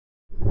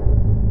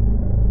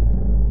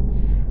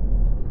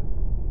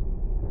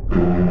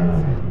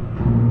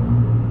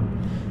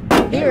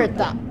We're at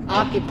the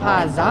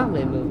Occupy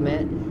Zombie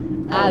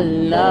movement. I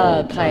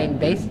love playing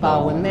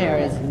baseball when there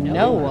is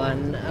no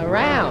one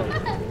around.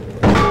 I'm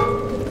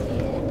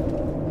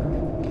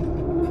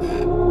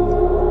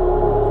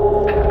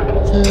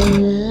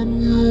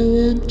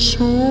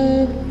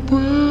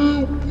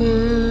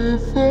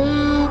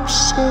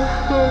so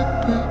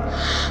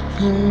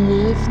happy you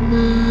love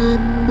me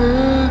and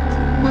make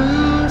me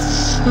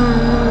feel.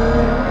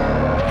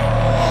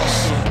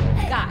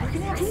 God,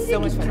 so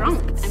much fun.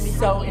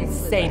 So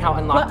insane how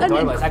unlocked the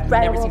door was. I've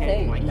never seen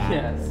anything like that.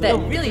 Yes.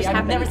 No, really,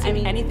 I've never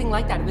seen anything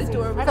like that. It was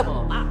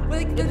incredible.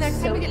 Like, the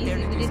next time we get there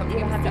to do something,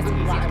 we have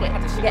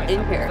to get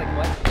in here. Like,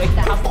 what? Like,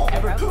 the house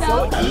ever.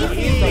 So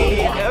easy.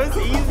 That was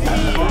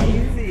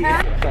easy.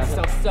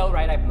 So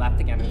right, I'm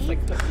left again. It's like,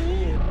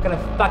 I'm gonna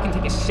fucking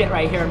take a shit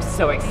right here. I'm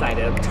so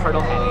excited. I'm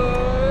turtle heading.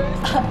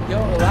 Yo,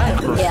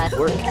 alive. Yeah.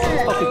 Work.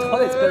 Fucking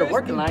toilets better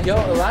work in line. Yo,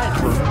 alive.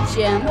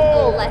 Jim,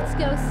 let's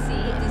go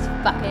see if these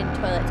fucking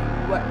toilets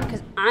work,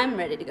 because I'm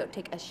ready to go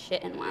take a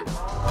shit in one.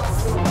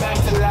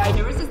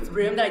 There was this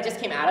room that I just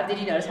came out of. Did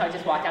you notice how I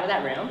just walked out of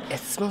that room? It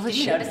smells like Did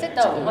you shit. notice it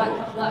though?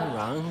 Look.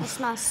 Wrong. It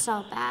smells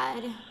so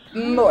bad.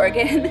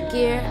 Morgan.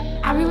 Gear,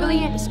 are we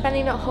really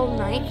spending a whole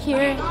night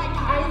here?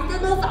 Guys, the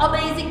most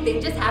amazing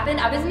thing just happened.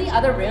 I was in the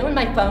other room and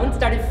my phone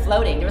started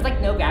floating. There was like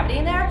no gravity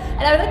in there,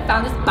 and I like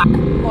found this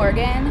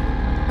Morgan,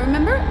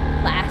 remember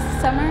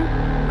last summer?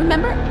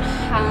 Remember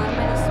how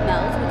many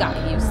smells we got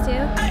used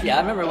to? Yeah, I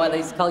remember why they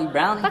used to call you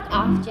Brownie. Fuck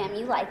off, Jim,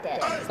 you liked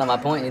it. That's not my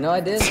point, you know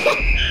I did.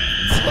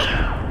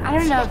 I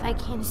don't know if I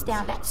can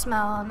stand that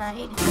smell all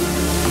night.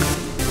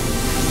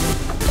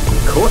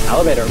 cool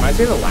elevator. Reminds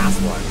me of the last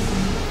one.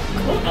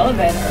 Cool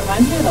elevator.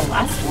 Reminds me of the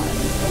last one.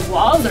 The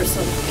walls are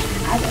so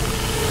padded.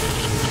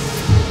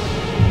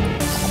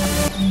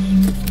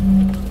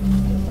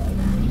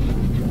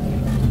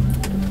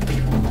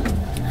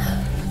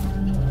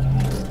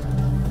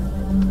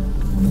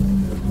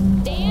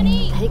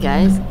 Hey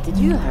guys, did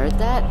you heard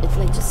that? It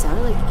like just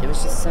sounded like it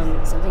was just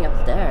something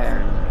up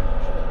there.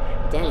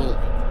 Danny,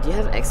 do you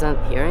have excellent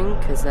hearing?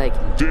 Cause like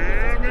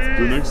Danny!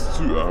 The next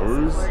 2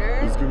 hours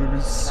is gonna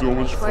be so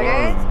much fun.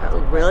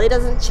 It really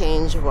doesn't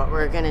change what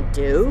we're gonna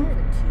do.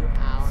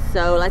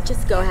 So let's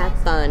just go have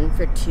fun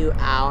for 2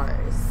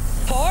 hours.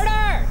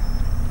 Porter!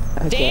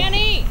 Okay.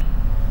 Danny!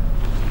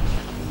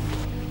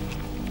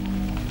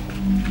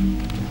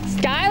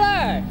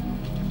 Skylar!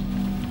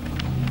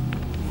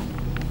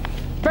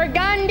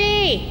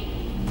 Burgundy!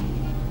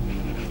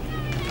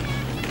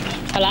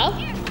 Hello?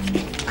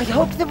 I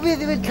hoped that we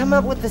would come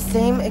up with the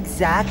same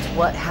exact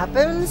what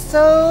happened,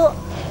 so...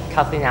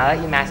 Kelsey, now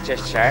that you matched your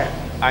shirt,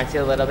 aren't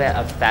you a little bit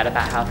upset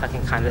about how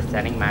fucking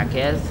condescending Mark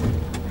is?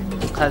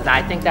 Because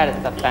I think that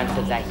it's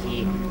offensive that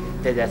he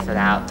did this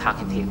without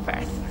talking to you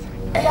first.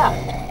 Yeah.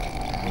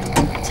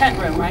 Tent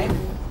room, right?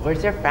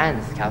 Where's your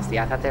friends, Kelsey?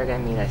 I thought they were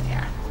gonna meet us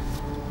here.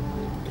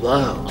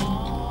 Whoa.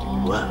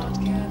 Whoa.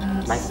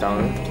 My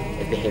phone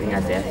is behaving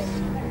as if,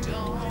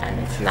 and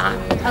it's not.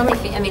 Only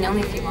if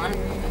you want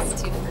us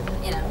to,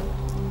 you know.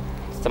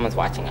 Someone's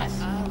watching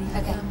us.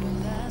 Okay.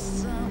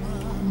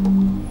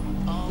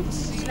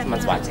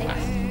 Someone's watching us.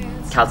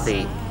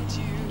 Kelsey,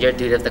 your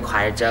dude of the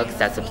choir jokes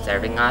that's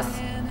observing us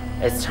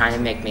is trying to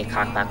make me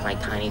cock back my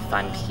tiny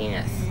fun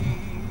penis.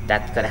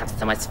 That's gonna have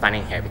so much fun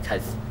in here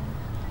because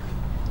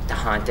the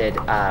haunted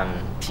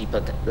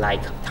people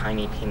like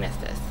tiny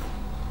penises.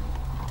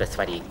 The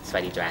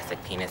sweaty Jurassic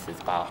penis is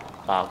ball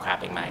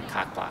crapping my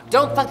cock block.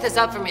 don't fuck this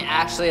up for me,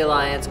 actually,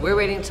 Alliance. We're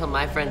waiting until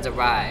my friends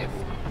arrive.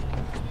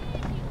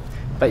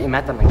 But you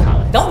met them in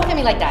college. Don't look at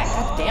me like that.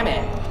 God damn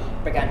it,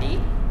 Burgundy.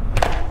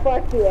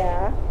 Fuck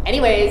yeah.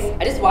 Anyways,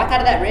 I just walked out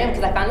of that room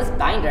because I found this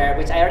binder,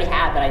 which I already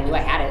had, but I knew I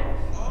had it.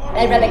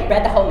 And I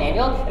read the whole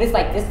manual, and it's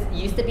like, this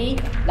used to be,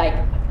 like,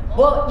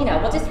 well, you know,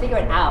 we'll just figure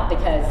it out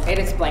because it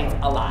explains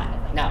a lot.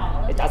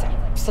 No, it doesn't.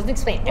 It doesn't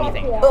explain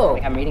anything. Oh,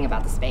 I'm reading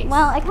about the space.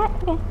 Well, I got,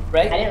 okay.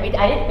 Right? I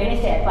didn't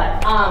finish it,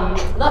 but,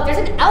 look, there's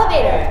an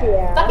elevator.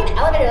 Yeah. Fucking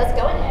elevator, let's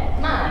go in it.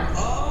 Come on.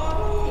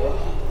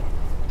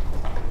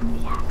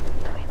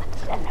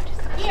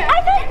 Here,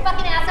 I got your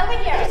fucking ass over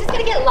here. You're just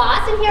gonna get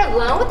lost in here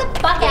alone? What the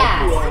fuck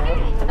ass?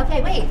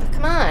 Okay, wait,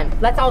 come on.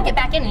 Let's all get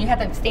back in and you have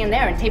to stand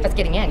there and tape us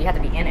getting in. You have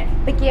to be in it.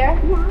 But Kier,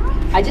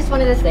 I just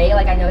wanted to say,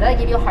 like, I know that I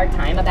gave you a hard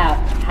time about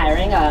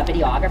hiring a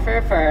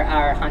videographer for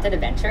our haunted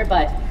adventure,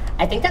 but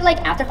I think that,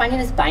 like, after finding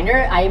this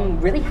binder, I'm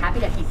really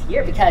happy that he's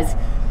here because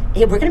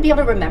we're gonna be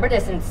able to remember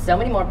this in so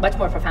many much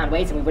more profound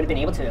ways than we would have been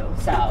able to.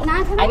 So,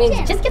 I mean,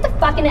 just get the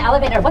fuck in the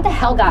elevator. What the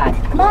hell, God?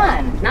 Come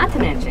on, not to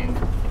mention.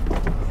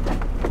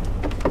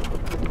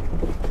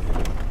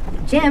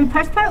 Jim,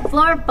 press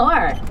floor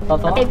 4.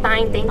 Okay,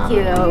 fine, thank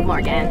you,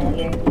 Morgan.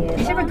 You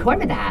should record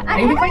with that. Are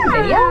you recording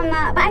video?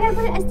 But I gotta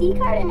put an SD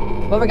card in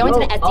it. Well, we're going to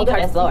the SD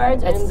card floor.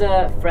 It's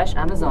the fresh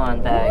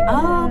Amazon bag.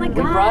 Oh my God.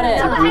 We brought it.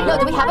 No,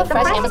 do we have a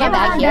fresh Amazon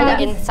bag here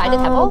inside the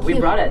temple? We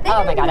brought it.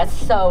 Oh my God, that's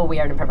so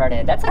weird and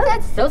perverted. That's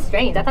so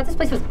strange. I thought this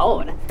place was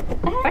old.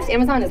 Fresh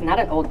Amazon is not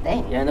an old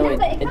thing. Yeah, no,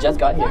 it just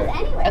got here.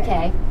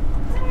 Okay.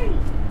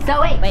 So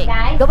wait,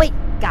 guys. But wait,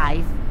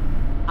 guys.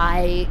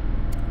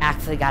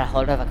 actually got a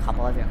hold of a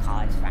couple of your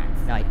college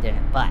friends. No, I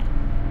didn't, but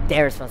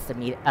they were supposed to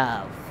meet.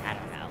 Oh, I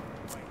don't know.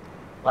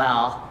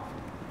 Well,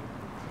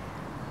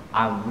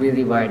 I'm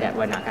really worried that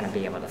we're not gonna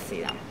be able to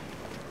see them.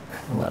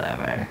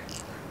 Whatever.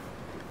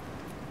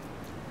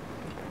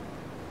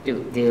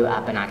 Do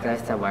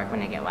binoculars still work when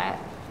they get wet?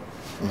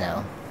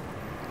 No.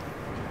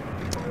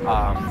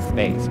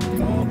 Space.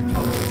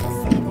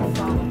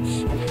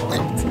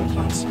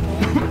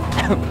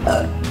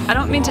 I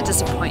don't mean to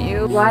disappoint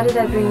you. Why did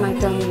I bring my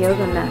dumb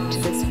yoga mat to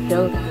this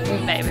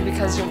building? Maybe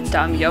because your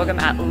dumb yoga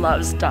mat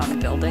loves dumb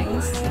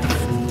buildings.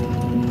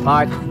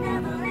 Mark.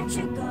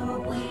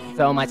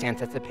 So much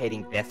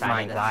anticipating this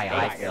mind's eye,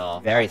 I feel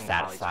very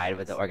satisfied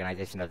with the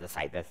organization of the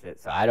site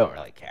visit, so I don't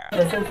really care.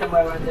 This is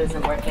somewhere where there's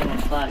some working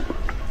and fun.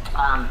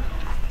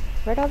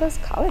 Where'd all those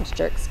college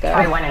jerks go?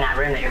 Probably one in that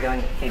room that you're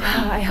going to take.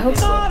 Oh, I hope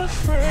so.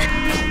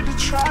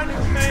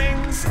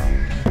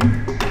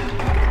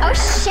 Oh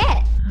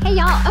shit! Hey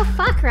y'all, oh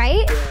fuck,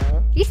 right?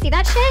 Yeah. You see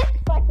that shit?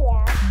 Fuck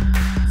yeah.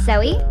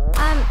 Zoe?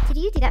 Could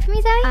you do that for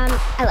me, Zoe?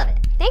 I love it.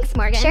 Thanks,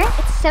 Morgan. Sure,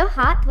 it's so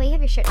hot. Will you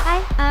have your shirt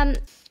tie?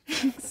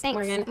 Thanks,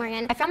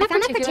 Morgan. I found that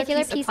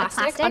particular piece of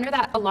plastic under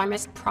that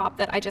alarmist prop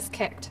that I just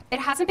kicked. It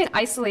hasn't been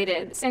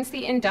isolated since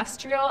the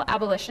industrial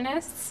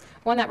abolitionists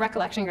won that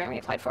recollection grant we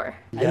applied for.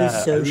 I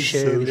was so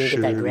sure we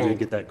didn't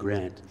get that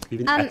grant.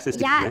 Even access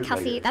to yeah, grant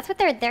Kelsey, writer. that's what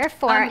they're there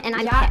for, and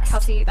I'm yeah, pissed.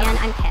 Kelsey, and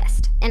I'm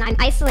pissed. And I'm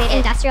isolated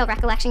industrial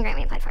recollection grant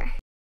we applied for.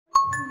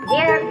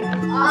 Here.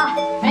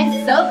 Oh, I'm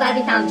so glad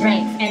we found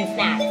drinks and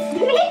snacks.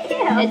 Me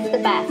too. It's the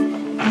best.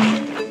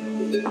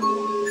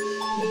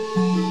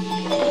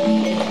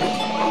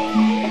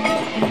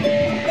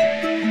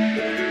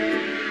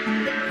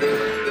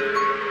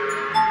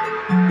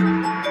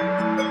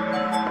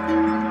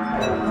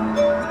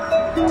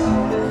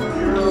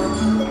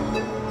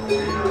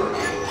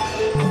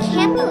 I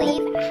can't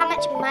believe how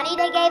much money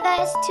they gave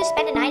us to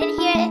spend a night in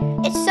here.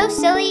 It's so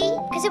silly,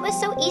 because it was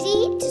so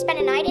easy to spend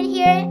a night in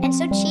here and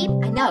so cheap.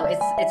 I know,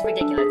 it's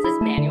ridiculous.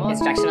 This manual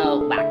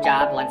instructional whack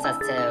job wants us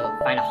to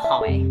find a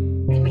hallway.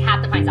 We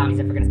have to find zombies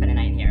if we're gonna spend a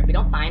night in here. If we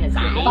don't find a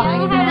zombie,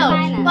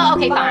 no. Well,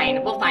 okay,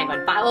 fine. We'll find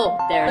one. Oh,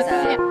 there's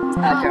a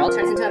girl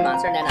turns into a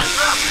monster and then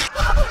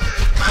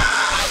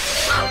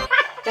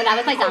So that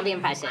was my zombie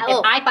impression.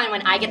 If I find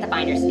one, I get the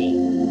finder's fee.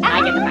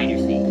 I get the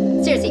finder's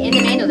fee. Seriously, in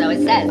the manual though,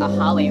 it says a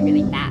hallway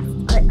really fast.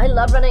 I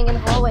love running in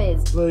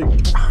hallways.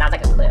 Sounds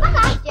like a clue.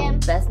 Jim.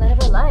 Best night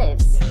of our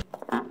lives.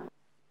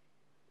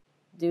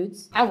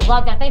 Dudes. I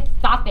love that they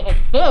stopped it. It's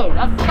food.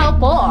 That's so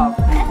cool.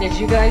 Did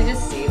you guys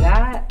just see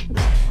that?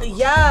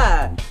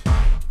 Yeah.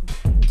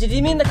 Did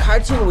you mean the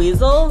cartoon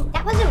weasel?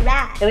 That was a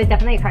rat. It was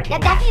definitely a cartoon.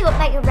 That definitely looked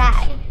like a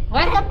rat.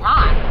 Where's the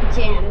pot?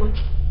 Jim.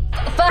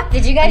 Fuck,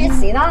 did you guys just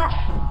see that?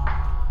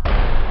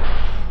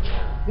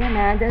 Yeah,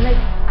 man, they're like...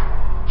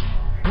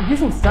 I'm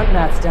using stunt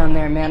mats down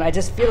there, man. I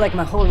just feel like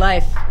my whole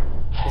life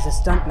is a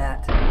stunt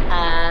mat.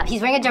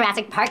 He's wearing a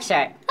Jurassic Park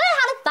shirt.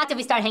 How the fuck did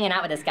we start hanging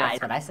out with this guy?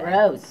 That's what I said.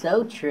 Bro,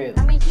 so true.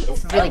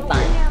 It's really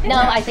fun. No,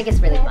 I think it's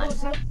really fun.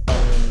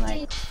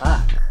 Like,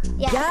 fuck.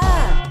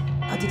 Yeah.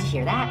 Oh, did you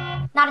hear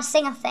that? Not a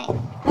single thing.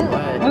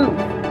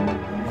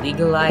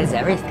 Legalize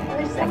everything.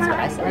 That's what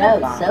I said. Bro,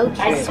 so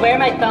true. I swear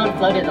my phone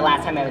floated the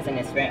last time I was in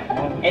this room.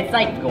 It's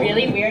like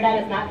really weird that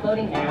it's not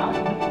floating now,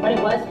 but it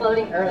was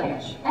floating earlier.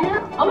 I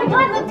know. Oh my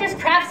god, look, there's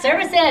craft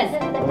services.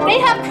 They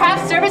have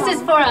craft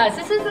services for us.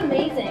 This is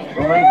amazing.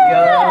 Oh my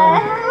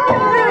god.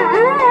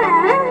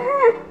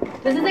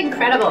 This is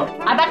incredible.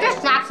 I bet there's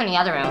snacks in the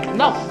other room.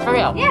 No, for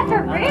real. Yeah,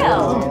 for real.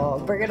 Oh,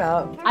 bring it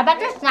up. I bet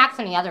there's snacks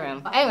in the other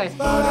room. Anyways.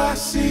 But I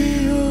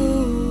see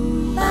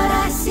you. But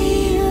I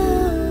see you.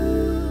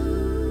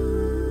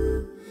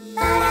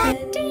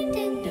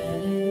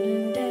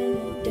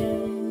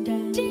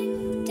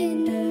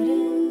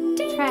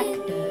 Trek.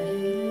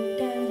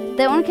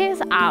 They want to kick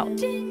us out.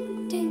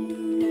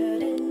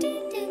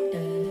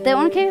 They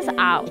want to kick us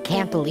out. I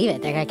can't believe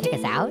it. They're gonna kick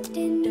us out?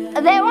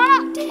 They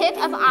want to kick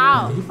us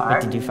out.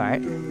 What, did you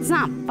fart? It's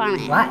not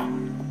funny. Why?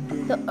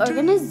 The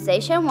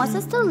organization wants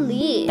us to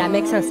leave. That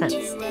makes no sense.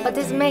 But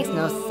this makes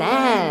no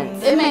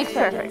sense. It makes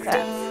perfect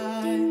sense.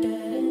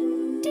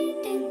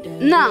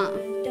 No.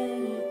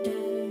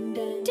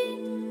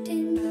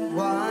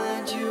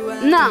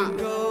 No.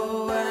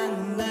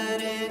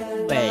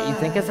 Wait, you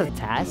think it's a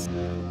test?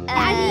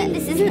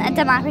 This isn't a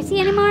democracy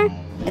anymore?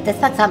 If this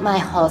fucks up my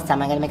whole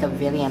summer, I'm gonna make a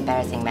really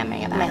embarrassing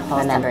memory about it.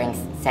 Remembering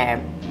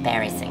Sarah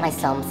embarrassing. My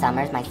solemn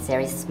summers, my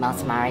serious small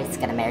summary is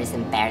gonna embarrass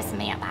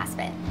me past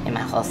it in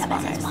my whole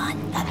summers. Next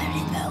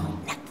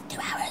 2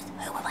 hours,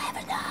 who will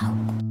ever know?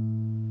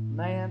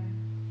 Man,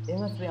 it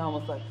must be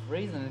almost like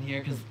freezing in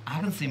here because I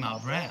can see my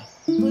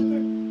breath.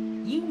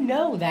 You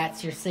know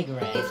that's your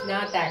cigarette. It's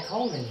not that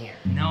cold in here.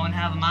 Knowing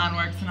how the mind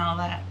works and all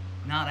that,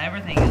 not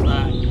everything is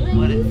like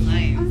what it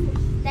seems.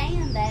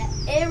 Understand that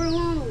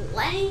everyone's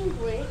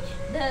language,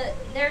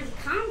 there's a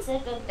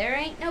concept of there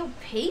ain't no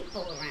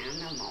people around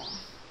no more.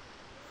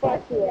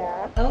 Fuck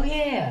yeah. Oh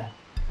yeah,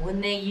 when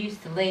they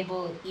used to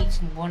label each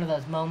one of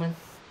those moments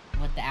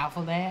with the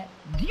alphabet.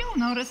 Do you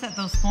notice that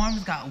those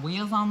forms got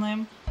wheels on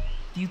them?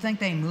 Do you think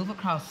they move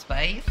across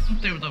space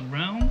through the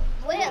room?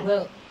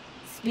 Well,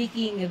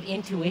 speaking of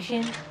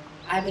intuition,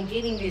 I've been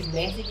getting these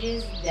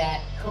messages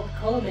that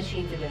Coca-Cola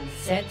machines have been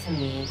sent to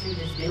me through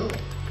this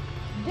building.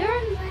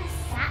 During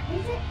last site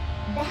visit,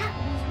 that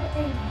was what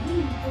they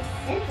used to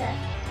send us.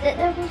 That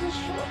there was a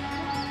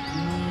shortcut.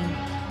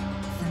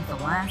 Since the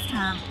last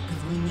time,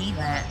 because we need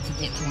that to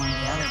get to one of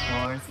the other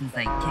floors since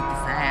they kicked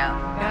us out.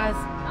 Guys,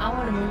 I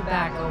want to move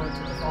back over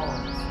to the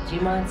farms. Do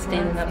you mind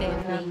standing up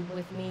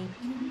with me?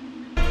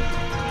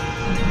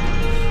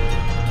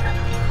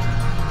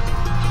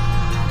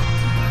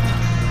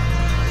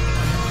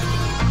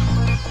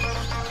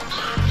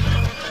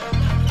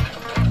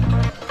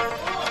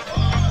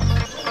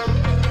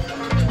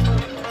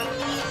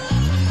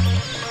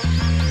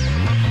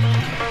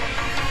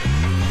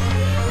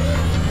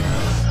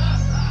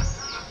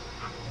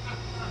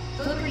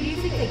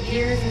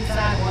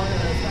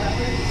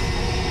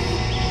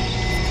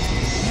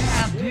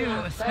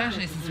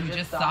 Especially since we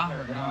just saw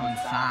her go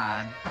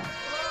inside.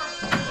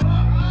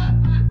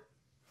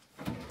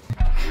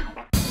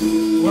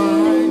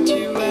 Why'd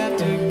you have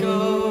to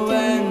go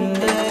and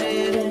let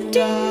it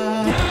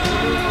die?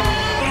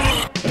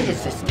 It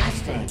is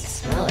disgusting.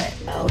 Smell it.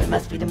 Oh, it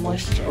must be the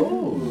moisture.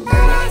 Ooh.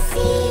 I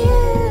see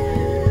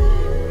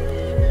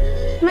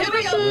you. Here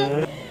we go.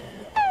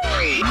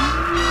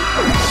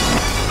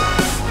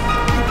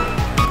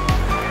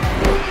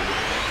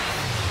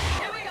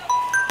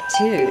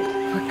 Dude,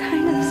 what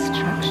kind of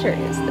structure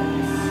is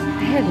this?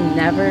 I had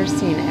never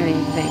seen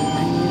anything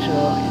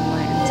unusual in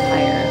my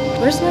entire...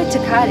 Where's my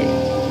Trecartin?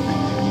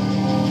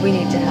 We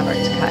need to have our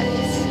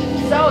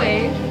Trecartins.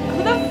 Zoe,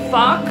 who the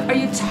fuck are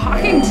you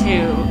talking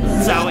to,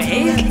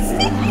 Zoe?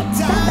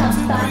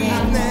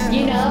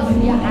 You know,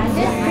 I'm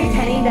just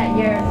pretending that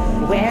you're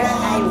where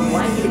I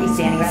want you to be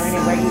standing rather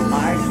than where you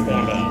are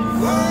standing.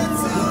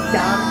 You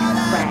dumb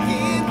friend.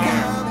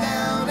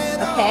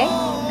 Okay?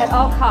 At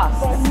all costs.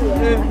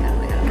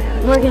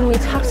 Morgan, we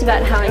talked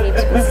about how I need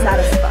to be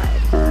satisfied.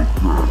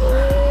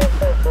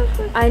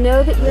 I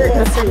know that you're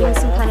inserting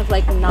some kind of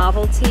like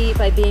novelty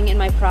by being in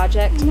my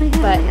project,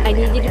 but I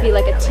need you to be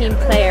like a team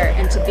player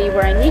and to be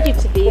where I need you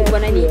to be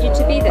when I need you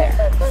to be there.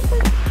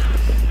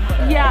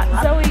 Yeah,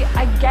 Zoe,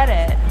 I get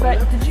it, but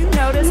did you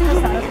notice how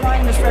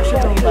satisfying the structure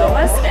below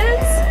us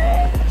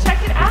is? Check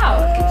it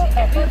out. Could you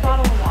get me a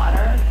bottle of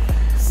water?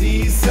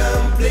 See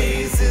some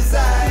places I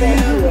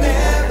have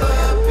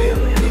never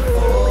been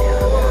before.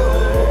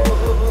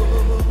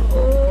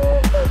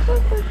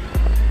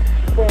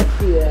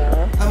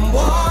 I'm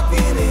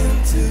walking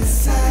into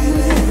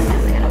silence.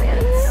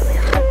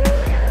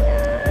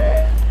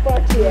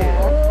 Fuck yeah.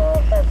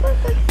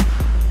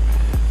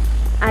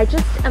 I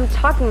just am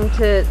talking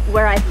to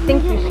where I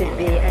think you should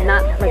be and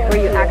not like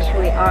where you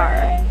actually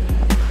are.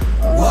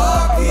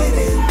 Walking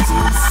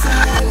into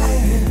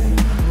silence.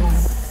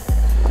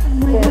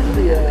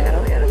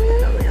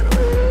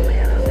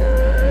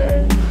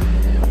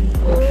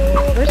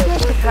 Where's my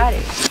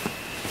Trecartin?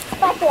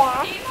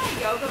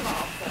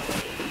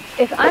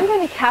 If I'm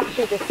going to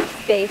capture this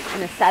space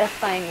in a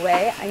satisfying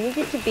way, I need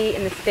you to be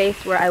in the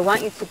space where I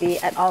want you to be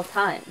at all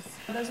times.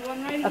 There's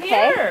one right Okay?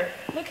 here.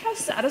 Look how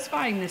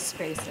satisfying this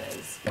space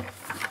is.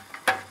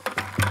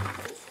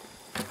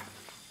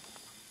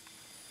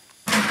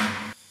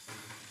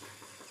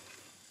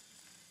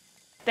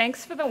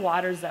 Thanks for the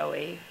water,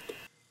 Zoe.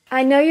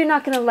 I know you're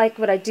not going to like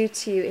what I do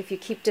to you if you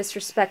keep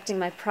disrespecting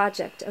my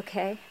project,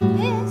 okay?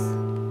 This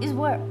is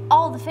where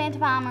all the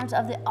phantomimers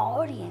of the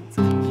audience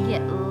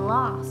get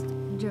lost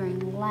during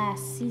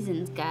last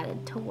season's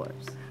guided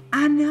tours.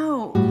 I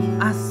know.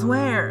 I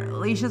swear,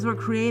 leashes were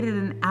created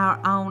in our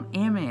own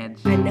image.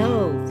 I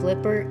know,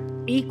 Flipper.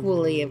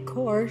 Equally, of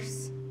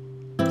course.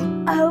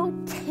 Oh,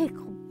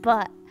 tickle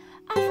butt.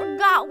 I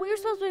forgot we were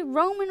supposed to be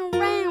roaming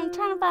around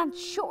trying to find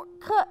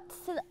shortcuts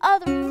to the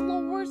other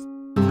floors.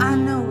 I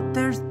know.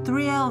 There's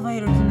 3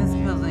 elevators in this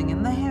building,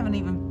 and they haven't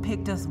even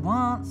picked us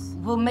once.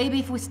 Well, maybe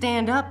if we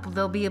stand up,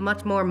 they'll be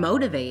much more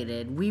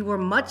motivated. We were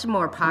much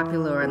more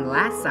popular on the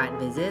last site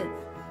visit.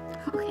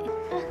 Okay.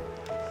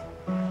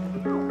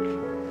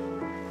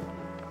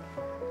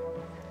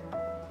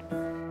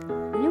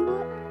 You know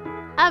what?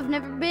 I've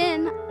never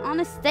been on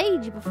a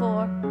stage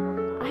before.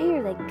 I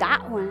hear they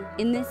got one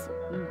in this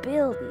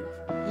building.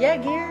 Yeah,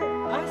 Garrett,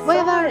 I saw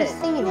We've already it.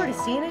 seen You it. already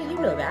seen it? You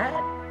know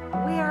that.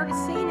 We already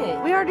seen it.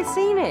 We already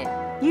seen it.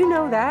 You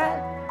know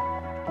that.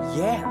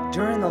 Yeah,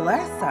 during the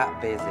last site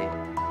visit.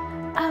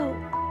 Oh,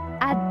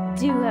 I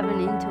do have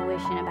an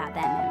intuition about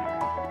that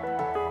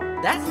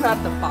number. That's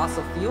not the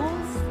fossil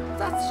fuels.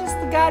 That's just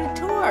the guided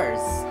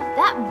tours.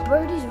 That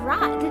birdie's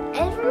right. Did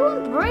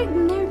everyone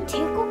bring their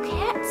tickle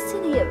cats to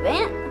the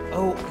event?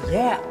 Oh,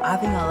 yeah, I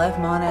think I left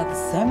mine at the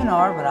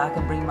seminar, but I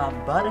can bring my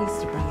buddies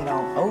to bring it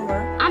on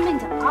over. I'm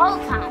into all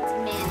kinds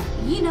of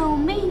men. You know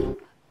me.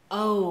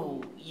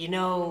 Oh, you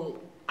know,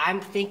 I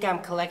think I'm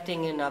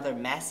collecting another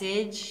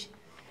message,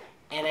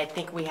 and I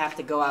think we have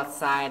to go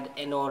outside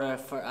in order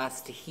for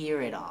us to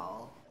hear it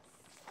all.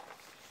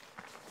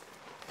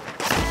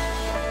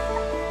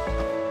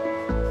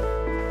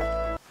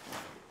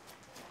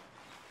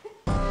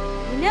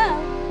 You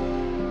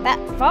know, that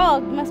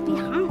fog must be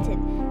haunted,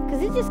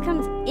 because it just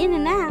comes in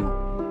and out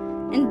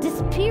and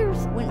disappears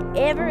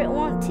whenever it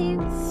wants to.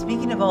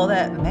 Speaking of all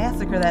that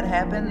massacre that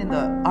happened in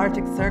the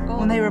Arctic Circle,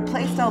 when they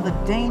replaced all the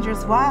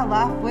dangerous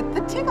wildlife with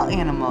the tickle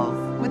animals.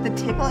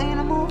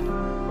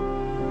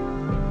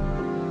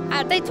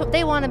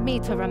 They wanted me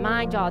to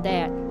remind y'all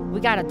that we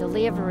got a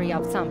delivery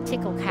of some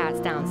tickle cats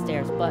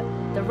downstairs, but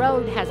the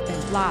road has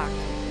been blocked.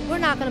 We're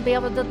not going to be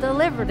able to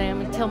deliver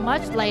them until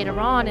much later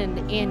on,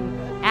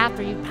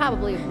 after you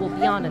probably will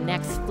be on the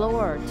next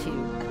floor or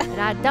two. And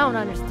I don't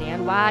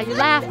understand why you're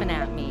laughing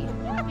at me.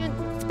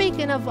 And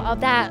speaking of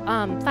that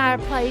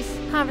fireplace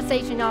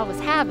conversation y'all was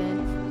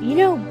having, you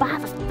know, by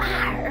the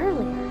fire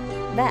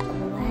earlier, that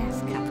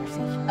last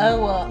conversation. Oh,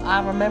 well,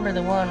 I remember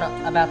the one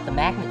about the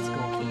magnet school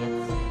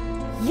kids.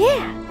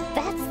 Yeah,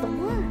 that's the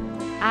one.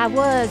 I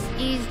was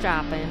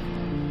eavesdropping,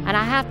 and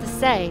I have to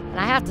say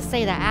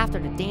that after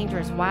the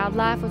dangerous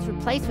wildlife was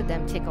replaced with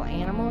them tickle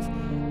animals,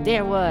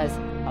 there was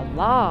a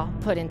law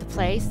put into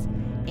place,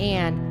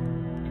 and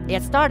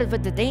it started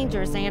with the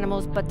dangerous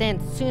animals, but then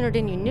sooner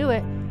than you knew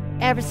it,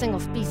 every single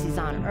species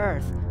on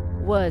Earth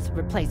was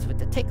replaced with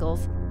the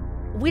tickles.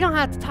 We don't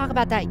have to talk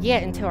about that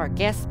yet until our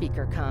guest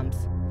speaker comes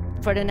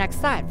for the next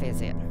site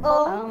visit.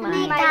 Oh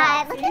my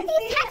god, look at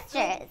these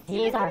textures.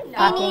 These are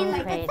fucking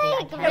crazy.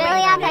 It's like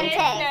really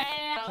authentic.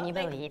 Can you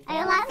believe it?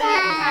 I love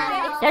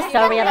them. They're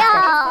so realistic.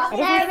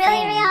 They're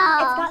really real.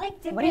 It's got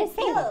like different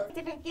feels.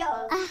 Different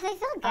feels. They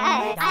feel good. I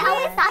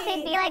always thought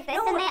they'd be like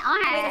this, and they are.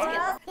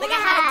 Like I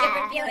had a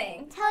different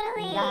feeling.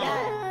 Totally.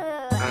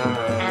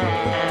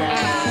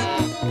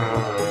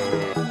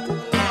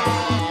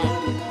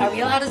 Are we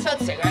allowed to smoke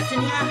cigarettes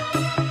in here?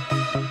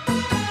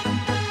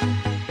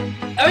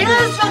 Are we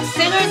allowed to smoke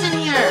cigarettes in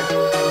here?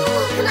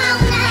 Come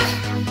on.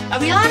 Are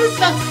we allowed to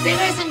smoke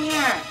cigarettes in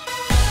here?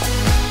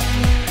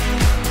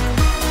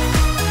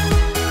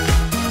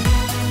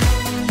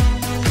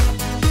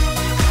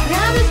 Are we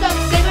allowed to smoke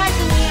cigarettes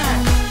in here?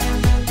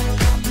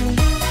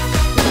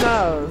 Who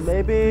knows?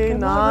 Maybe not. I'm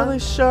not really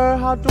sure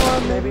how Dora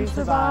maybe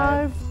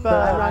survive, but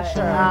I'm not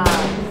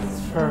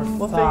sure.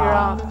 We'll figure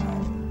out.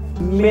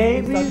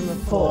 Maybe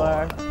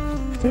 4.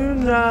 Who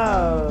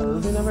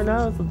knows? Who never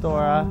knows with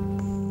Dora.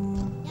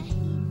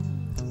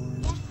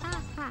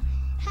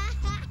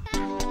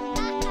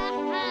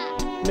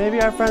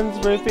 Maybe our friends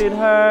roofied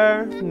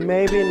her,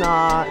 maybe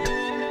not.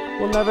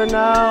 We'll never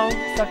know.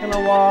 Stuck in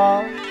a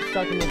wall,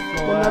 stuck in the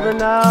floor. We'll never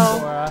know.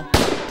 Dora.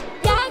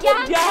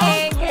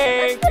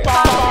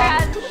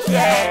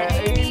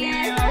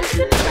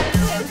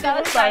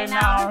 Right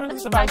now,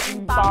 somebody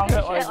can bonk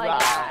it like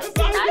that.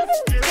 I'm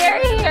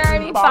scary to hear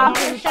any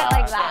bonking shit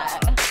like that.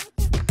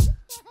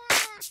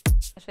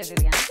 Should I do it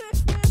again?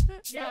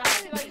 Yeah,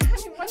 like,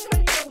 what's what you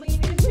need to lean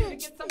into to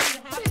get something to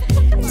happen?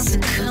 It's a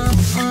come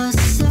or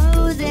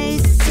so they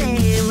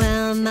say,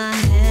 well, my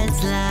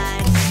head's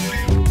like.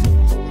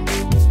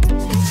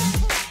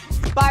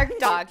 Bark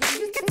dog. Can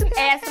you just get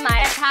some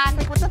ASMR attack?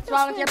 Like, what's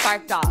wrong with your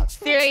bark dog?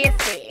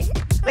 Seriously.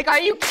 Like, are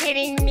you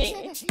kidding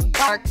me?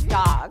 Bark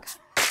dog.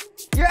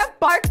 You're a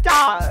bark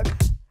dog.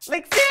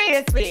 Like,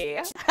 seriously.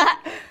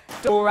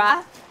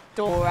 Dora.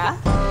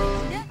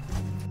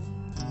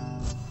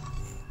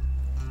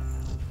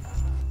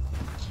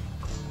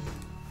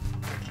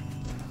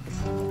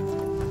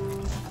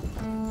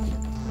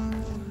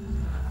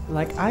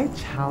 Like, I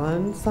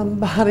challenge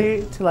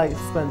somebody to, like,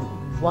 spend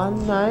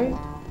one night.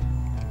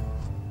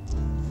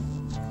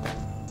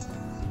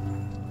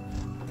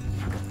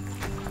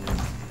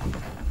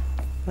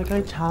 Like,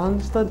 I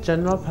challenge the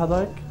general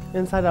public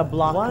inside a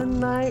block. One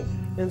night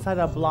inside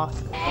a block.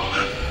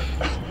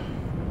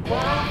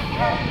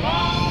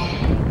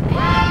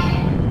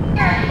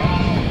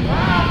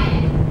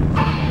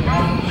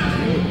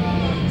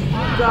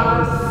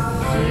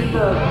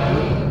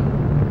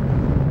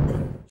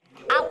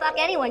 I'll fuck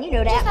anyone, you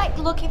know that. Just like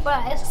looking for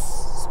a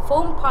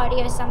foam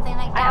party or something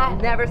like that. I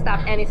have never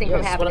stopped anything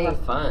from happening. It's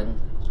fun.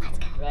 Let's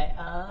go. Right?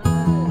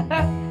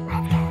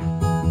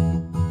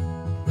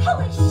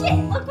 Holy shit,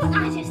 look what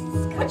I just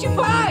discovered. What'd you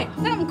find?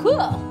 Something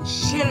cool.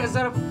 Shit, is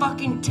that a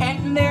fucking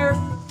tent in there?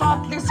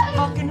 Fuck, there's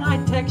fucking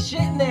high-tech shit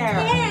in there.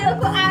 Yeah,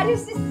 look what I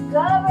just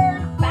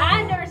discovered.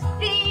 Finder's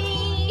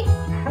fee.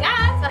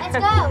 Guys, let's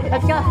go.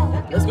 Let's go.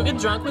 Let's go get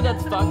drunk with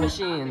that fuck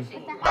machine. Hey,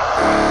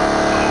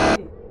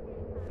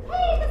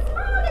 the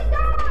smoke is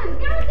gone.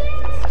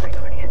 Goddamn.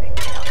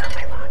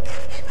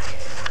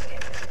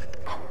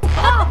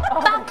 Oh,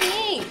 fuck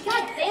me.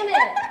 God damn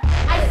it.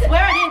 I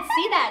swear I didn't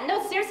see that. No,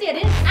 seriously, I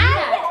didn't see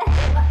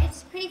that.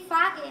 It's pretty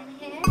foggy in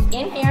here.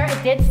 In here,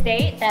 it did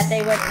state that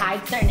they would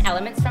hide certain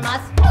elements from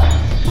us.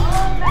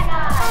 Oh my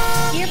god.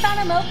 You found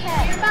a moped.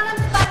 You found a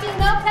fucking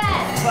moped.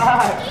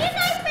 Fuck. And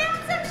I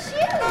found some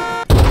shoes.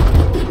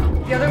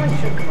 The other one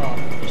should come off.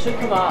 Should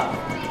come off.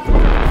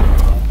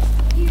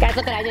 Guys,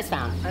 look what I just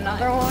found.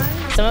 Another one?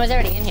 Someone was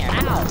already in here.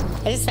 Ow.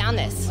 I just found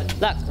this.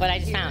 Look what I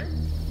just found.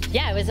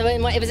 Yeah,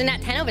 it was in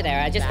that tent over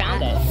there. I just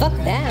found it. Fuck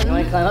them. You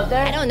want to climb up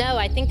there? I don't know.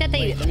 I think that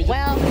they,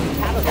 well,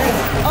 probably.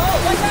 Oh,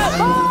 watch out!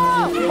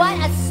 Oh, what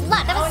a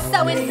slut. That was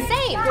so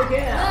insane.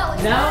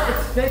 No,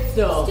 it's fixed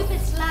though. Stupid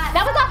slut.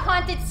 That was a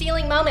haunted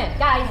ceiling moment.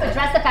 Guys,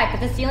 address the fact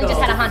that the ceiling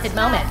just had a haunted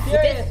moment.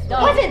 This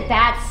wasn't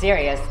that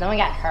serious. No one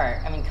got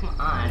hurt. I mean, come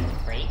on,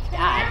 freak.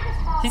 God.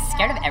 He's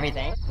scared of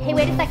everything. Hey,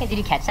 wait a second. Did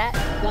you catch that?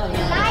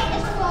 Light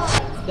is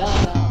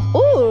full.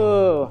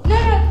 Ooh.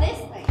 No,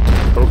 this way.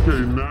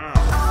 Okay, now.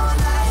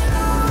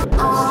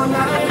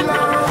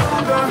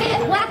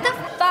 What the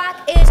fuck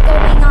is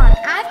going on?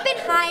 I've been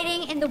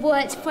hiding in the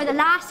woods for the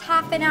last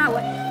half an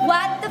hour.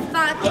 What the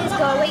fuck is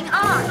going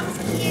on?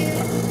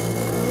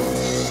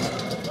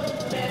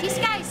 These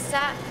guys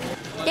suck.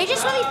 They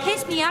just really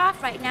piss me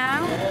off right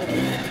now.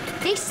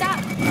 They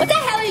suck. What the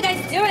hell are you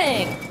guys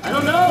doing? I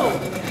don't know.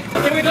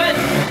 Okay, we're good.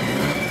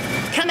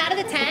 Come out of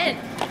the tent.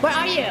 Where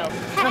are you?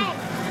 Hey.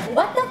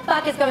 What the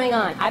fuck is going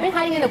on? I've been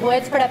hiding in the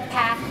woods for the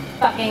past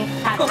fucking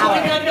half hour. Oh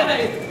my god,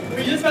 guys!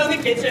 We just found the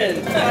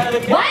kitchen.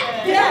 What?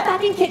 There's a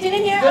fucking kitchen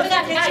in here? Go Oh to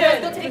my the god, guys,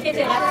 kitchen. let's go to the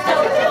kitchen. That's so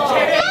cool.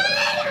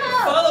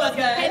 Follow us,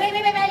 guys.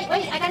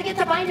 Wait, I gotta get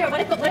the binder.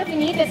 What if we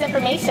need this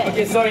information?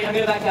 Okay, sorry, I'm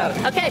gonna back out.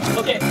 Okay.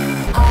 Okay.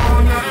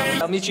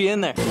 I'll meet you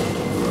in there.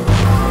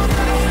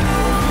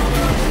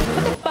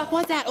 What the fuck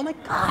was that? Oh my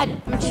god.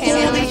 I'm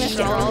channeling the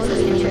scrolls of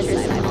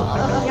Pinterest cycle.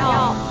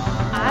 Y'all,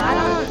 I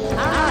don't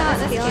know what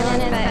this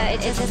feeling is, but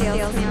it just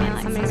feels to me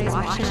like somebody's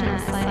watching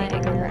us.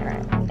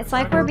 It's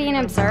like we're being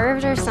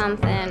observed or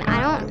something.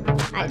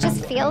 It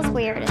just feels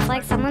weird. It's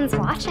like someone's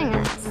watching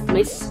us.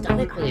 My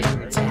stomach really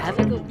hurts. I have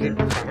like a weird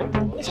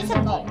cramp. It's just a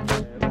book.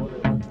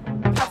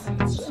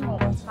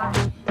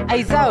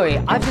 Hey Zoe,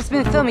 I've just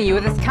been filming you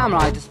with this camera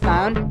I just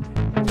found.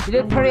 You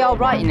look pretty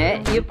alright in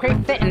it. You look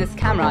pretty fit in this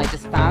camera I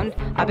just found.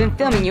 I've been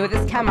filming you with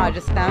this camera I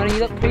just found and you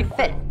look pretty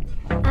fit.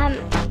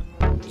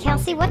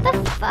 Kelsey, what the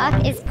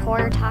fuck is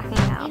Porter talking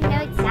about? You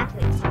know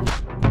exactly what's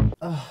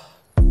happening.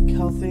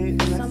 Kelsey,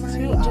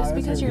 Summary, just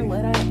because your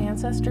Lida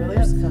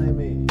ancestors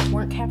me.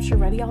 weren't capture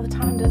ready all the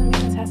time doesn't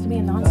mean this has to be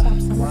a non-stop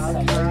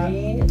summer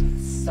session.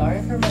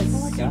 Sorry for my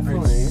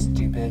super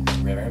stupid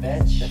river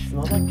bitch. It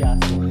smells like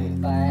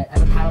gasoline. But I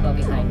have a paddleboat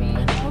behind me.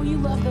 I know you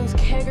love those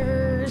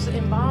keggers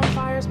and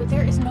bonfires, but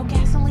there is no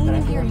gasoline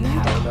in here. You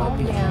need to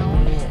calm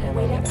down and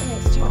wait up the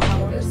next 2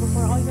 hours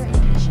before all your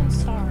ambitions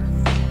start.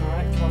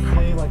 Alright,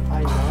 Kelsey, like,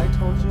 I know I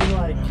told you,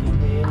 like, keep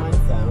me in my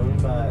zone,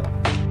 but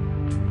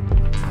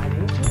I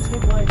need you to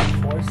take, like,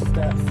 4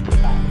 steps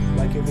back.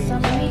 Like, you're being I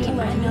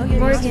know you're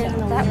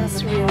Morgan, that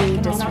was really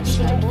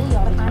disrespectful.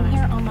 I'm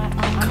here on my own.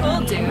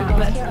 Cool, dude,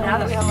 but now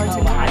that we have our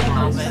Trecartin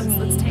moments,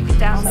 let's take it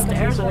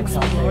downstairs and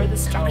explore the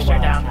structure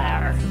down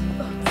there.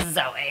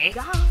 Zoe.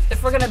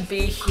 If we're gonna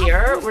be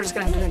here, we're just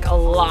gonna have to drink a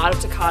lot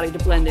of Trecartin to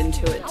blend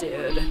into it,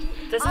 dude.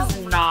 This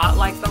is not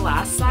like the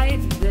last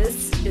site.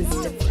 This is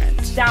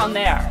different. Down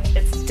there.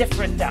 It's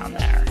different down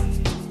there.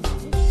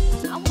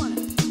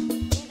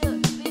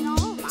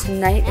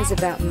 Tonight is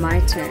about my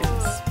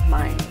turns,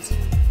 mine.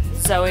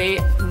 Zoe,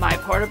 my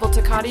portable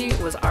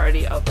Trecartin was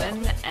already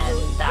open, and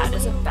that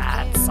is a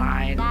bad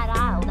sign.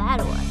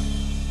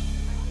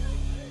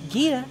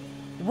 Gita,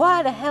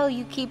 why the hell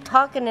you keep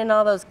talking in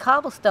all those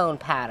cobblestone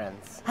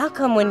patterns? How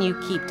come when you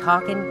keep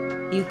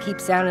talking, you keep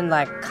sounding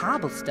like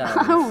cobblestone?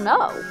 I don't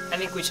know. I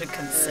think we should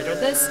consider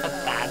this a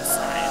bad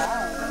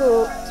sign.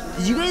 Cool.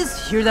 Did you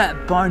guys hear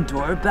that barn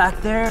door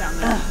back there?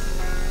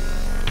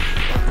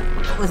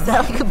 Was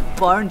that like a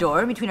barn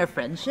door between our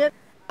friendship?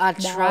 I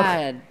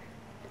tried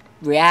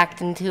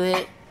reacting to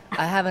it.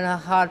 I'm having a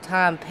hard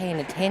time paying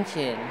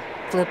attention,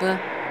 Flipper.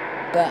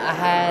 But I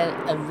had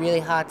a really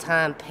hard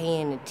time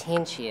paying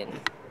attention.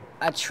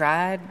 I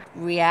tried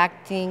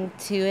reacting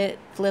to it,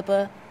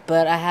 Flipper,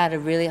 but I had a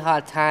really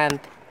hard time.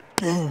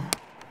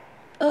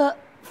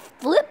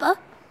 Flipper?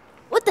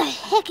 What the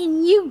heck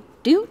can you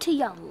do to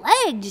your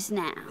legs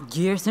now?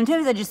 Dear,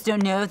 sometimes I just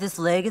don't know if this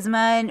leg is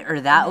mine or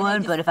that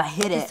one, but if I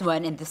hit this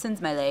one and this one's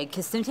my leg,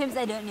 because sometimes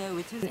I don't know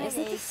which one's my leg.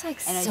 Isn't this like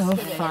so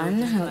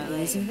fun how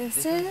easy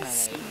this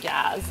is?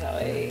 Yeah,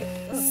 Zoe.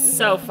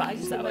 So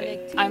fun, Zoe.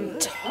 I'm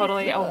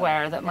totally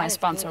aware that my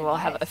sponsor will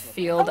have a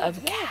field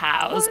of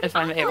cows if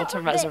I'm able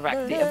to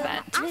resurrect the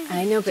event.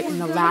 I know, but in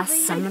the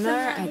last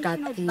seminar, I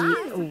got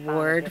the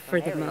award for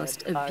the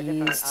most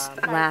abused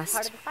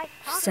last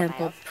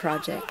sample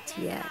project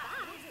yet.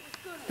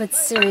 But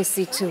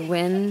seriously, to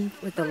win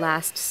with the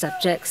last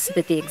subjects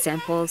that the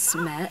examples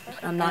met,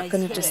 I'm not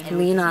going to just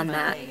lean on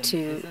that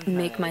to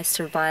make my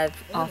survive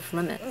off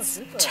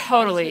limits.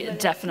 Totally,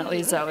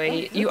 definitely,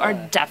 Zoe. You are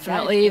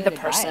definitely the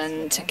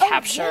person to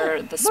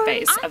capture the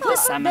space of the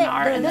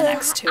seminar in the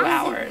next 2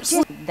 hours.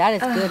 That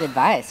is good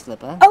advice,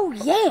 Flipper. Oh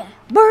yeah,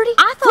 Birdie.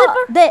 I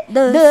thought that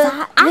the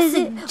site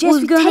visit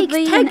was going to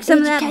be an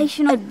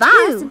educational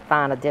advice.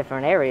 Find a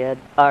different area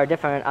or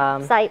different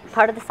site,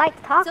 part of the site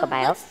to talk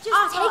about.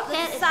 Just take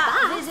that site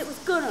visit was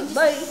gonna be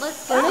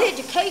an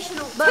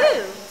educational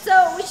too.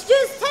 So we should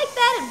just take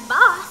that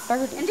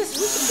advice and just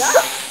we should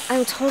go.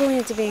 I'm totally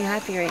into being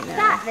happy right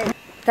now.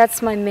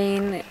 That's my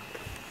main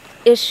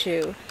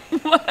issue.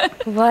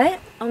 What?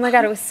 Oh my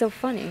god, it was so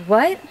funny.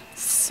 What?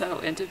 So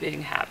into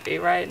being happy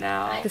right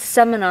now. The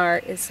seminar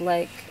is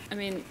like... I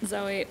mean,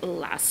 Zoe,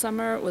 last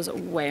summer was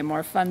way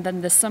more fun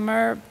than this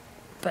summer,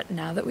 but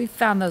now that we've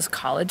found those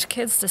college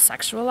kids to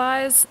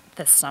sexualize,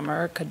 this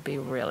summer could be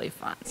really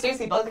fun.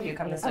 Seriously, both of you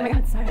come this way. Oh my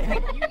god, sorry.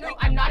 You know,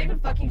 I'm not even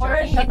fucking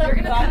joking. If you're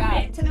gonna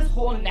commit to this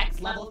whole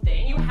next level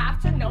thing, you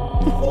have to know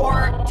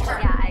porter.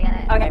 Yeah, I get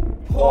it. Okay,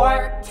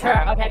 porter.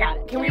 Okay, I got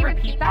it. Can we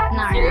repeat that?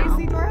 No,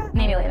 Seriously, no. Dora?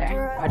 Maybe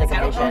later.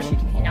 Articulation. She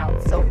can hang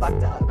out so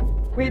fucked up.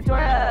 Wait,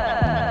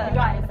 Dora. You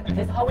guys,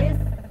 this hallway is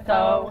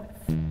so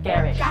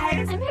scary.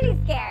 Guys, I'm pretty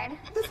scared.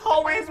 This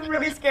hallway is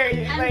really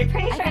scary. I'm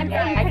pretty sure I'm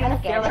pretty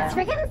scared. It's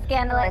freaking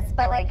scandalous,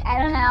 but like, I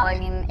don't know. I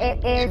mean,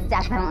 it is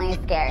definitely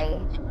scary.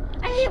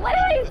 I mean, what do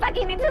I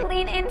fucking need to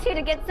lean into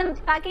to get some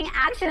fucking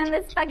action in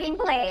this fucking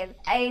place?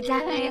 I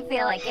definitely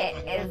feel like it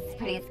is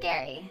pretty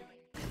scary.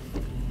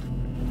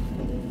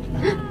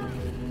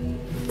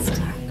 It's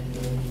dark.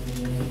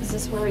 Is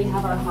this where we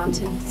have our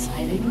haunted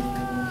sighting?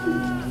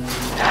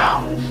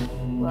 No.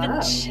 Whoa.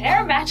 The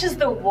chair matches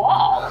the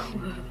wall.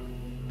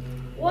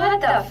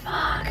 What the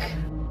fuck?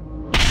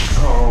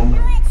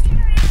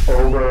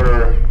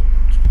 Over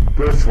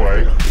this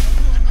way.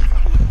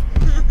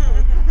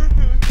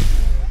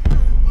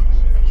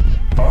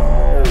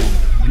 Oh,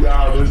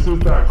 yeah, this is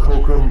that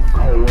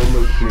Coca-Cola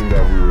machine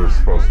that we were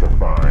supposed to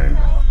find.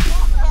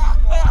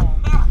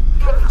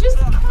 Just,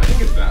 I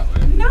think it's that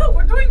way. No,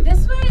 we're going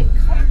this way.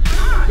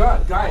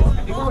 God, guys, I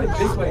think we're going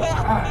this way.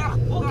 God.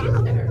 We'll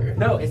get there.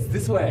 No, it's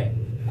this way.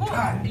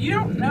 God. You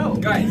don't know.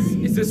 Guys,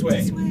 it's this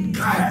way.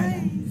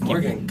 God.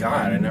 Morgan,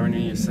 God, I never knew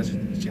you were such a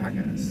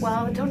jackass.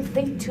 Well, don't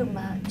think too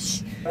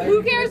much.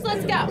 Who cares?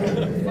 Let's go.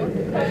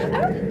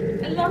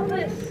 I love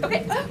this.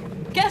 Okay,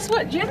 guess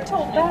what? Jen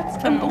told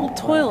that's an old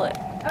toilet.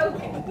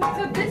 Okay,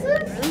 so this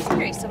is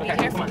really scary, so be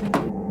careful.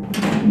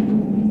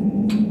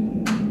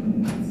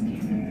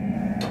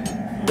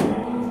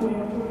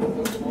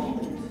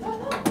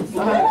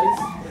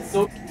 It's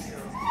so...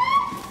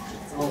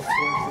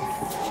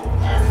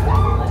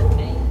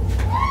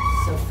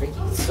 So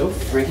freaky. So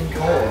freaking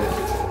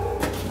cold.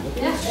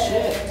 Yeah.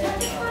 Shit.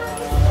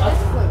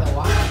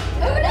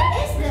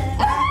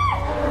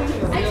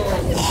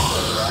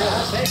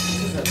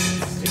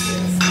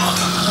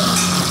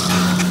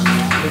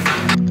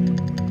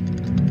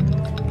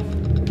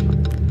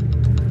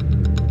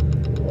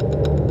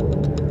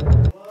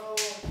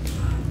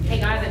 Hey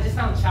guys, I just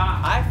found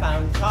chalk. I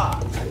found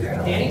chalk.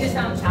 Danny just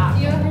found chalk.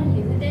 Do you know how to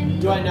use it, Danny?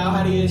 Do I know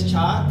how to use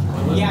chalk?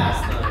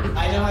 Yeah,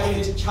 I know how to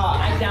use chalk.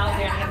 I doubt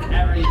Danny has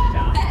ever used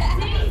chalk.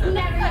 Danny's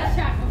never used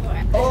chalk before.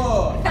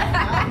 Oh, I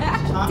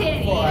have used chalk Danny,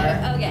 before.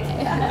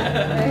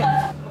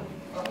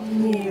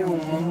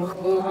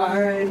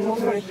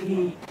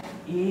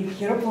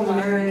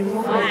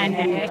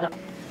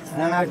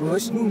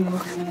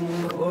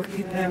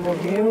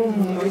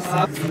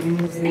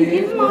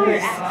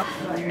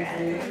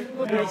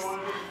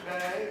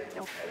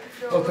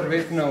 Otra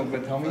vez no,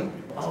 but tell me.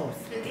 Oh,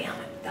 damn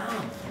it,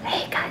 dumb.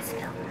 Hey guys,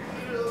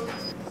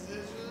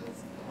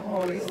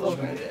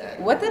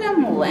 What the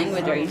damn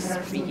language are you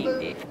speaking,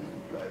 dude?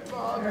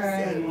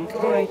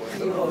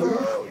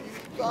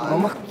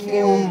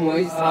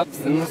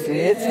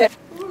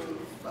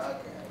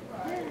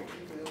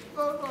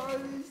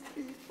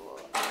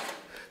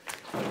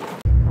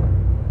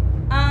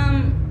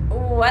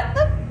 What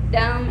the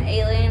dumb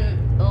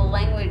alien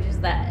language is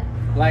that?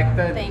 Like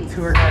the Thanks.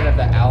 tour guide of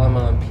the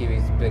Alamo and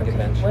Pee-wee's Big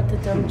Adventure. What the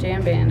dumb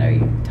jam band are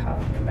you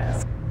talking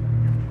about?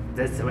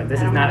 This is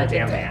not a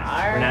jam band.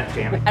 We're not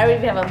jamming. I don't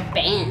even have a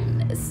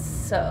band,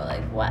 so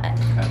like what?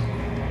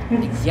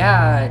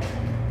 Yeah,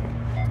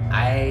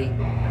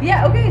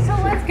 Yeah, okay, so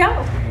let's go.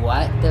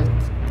 What the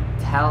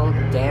hell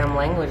damn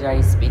language are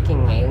you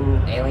speaking?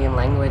 Alien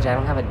language? I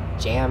don't have a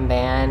jam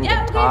band,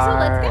 Yeah, okay, so guitar,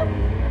 let's go. and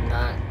I'm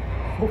not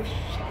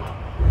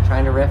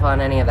trying to riff on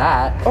any of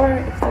that. Or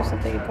if there's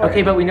something important.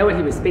 Okay, but we know what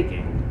he was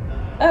speaking.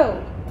 Oh,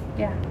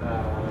 yeah.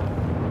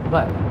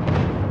 What?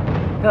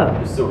 Oh.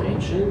 It's so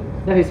ancient?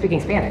 No, he was speaking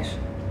Spanish.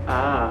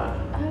 Ah.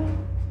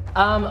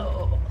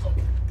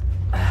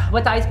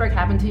 What the iceberg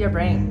happened to your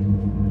brain?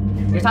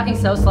 You're talking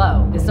so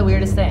slow. It's the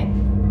weirdest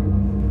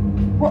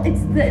thing. Well,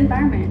 it's the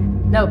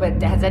environment. No,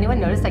 but has anyone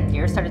noticed that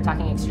Gear started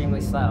talking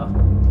extremely slow?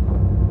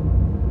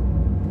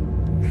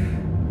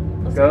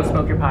 Go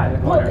smoke your pot in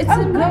the corner. Well, it's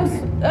a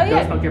ghost. Oh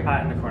yeah. Go smoke your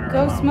pot in the corner.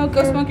 Go alone.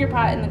 smoke your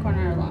pot in the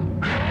corner alone.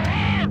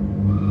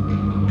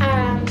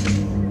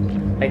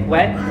 Like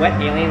what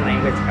alien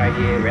language are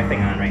you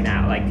riffing on right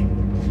now? Like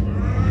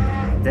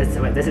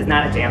this is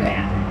not a jam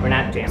band. We're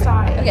not jamming.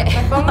 Sorry. Okay.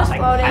 My phone was Like,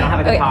 floating. I don't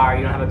have a guitar.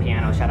 You don't have a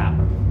piano. Shut up.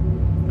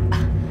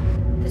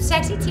 The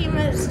sexy team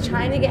was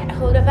trying to get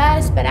hold of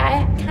us, but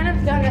I kind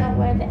of don't know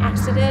where the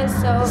exit is,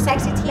 so the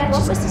sexy team,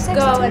 what was the sexy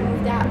go team? And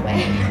move that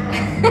way.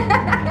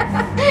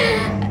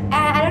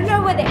 I don't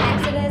know where the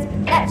exit is.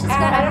 Let's just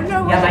go. I don't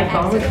know where Yeah, my the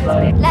phone was exit is.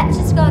 floating. Let's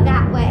just go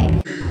that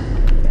way.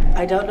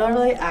 I don't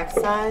normally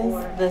exercise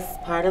this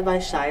part of my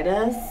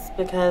shyness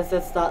because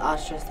it's not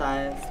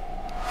ostracized.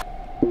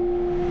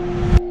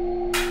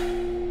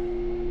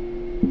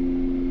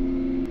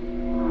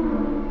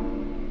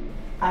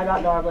 I'm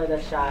not normally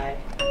this shy.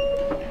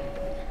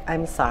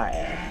 I'm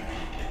sorry.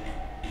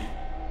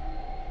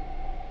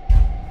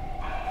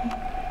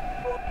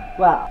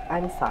 Well,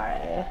 I'm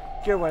sorry.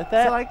 You're worth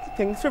it. So, like,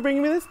 thanks for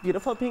bringing me this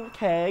beautiful pink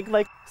cake.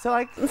 Like, so,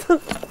 like... So,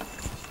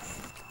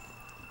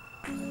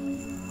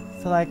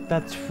 like,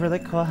 that's really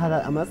cool how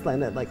that almost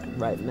landed, like,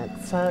 right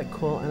next to that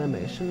cool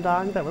animation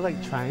dog that was,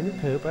 like, trying to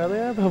poop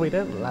earlier, but we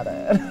didn't let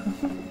it.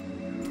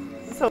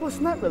 So,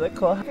 wasn't that really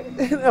cool?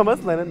 It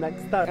almost landed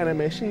next to that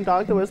animation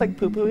dog that was, like,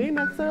 poo-pooing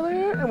next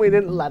earlier, and we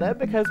didn't let it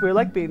because we were,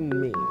 like, being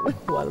mean.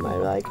 One of my,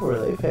 like,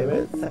 really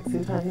favorite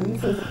sexy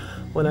times is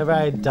whenever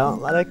I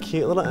don't let a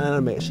cute little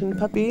animation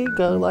puppy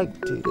go, like,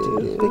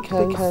 doo-doo,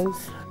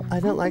 because I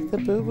don't like the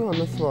boo-boo on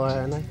the floor,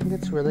 and I think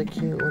it's really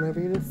cute whenever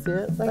you just see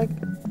it, like,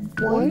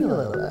 whine a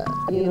little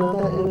bit. You know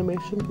that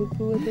animation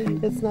poo-poo thing?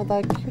 It's not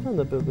that cute on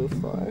the boo-boo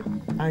floor.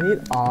 I need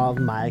all of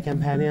my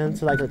companions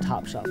to, like, the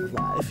top shelf of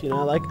life, you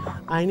know? Like,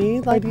 I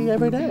need Lady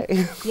every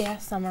day. Yeah,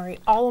 summary.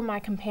 All of my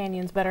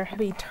companions better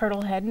be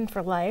turtle heading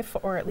for life,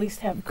 or at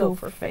least have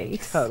gopher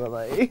face.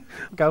 Totally.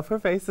 Gopher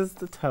face is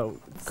the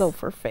totes.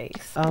 Gopher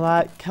face.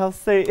 Like,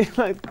 Kelsey,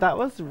 like, that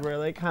was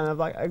really kind of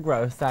like a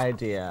gross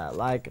idea.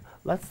 Like,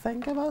 let's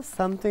think about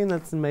something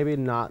that's maybe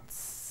not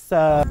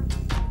so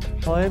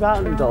totally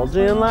about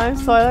indulging in life.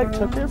 So I, like,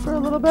 took it for a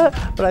little bit,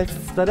 but I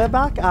spit it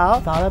back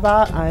out, thought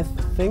about it, I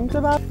think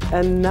about it,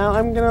 and now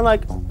I'm gonna,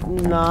 like,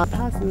 not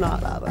at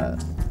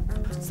it.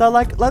 So,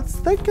 like, let's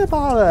think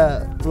about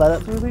it. Let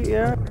it through the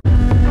ear.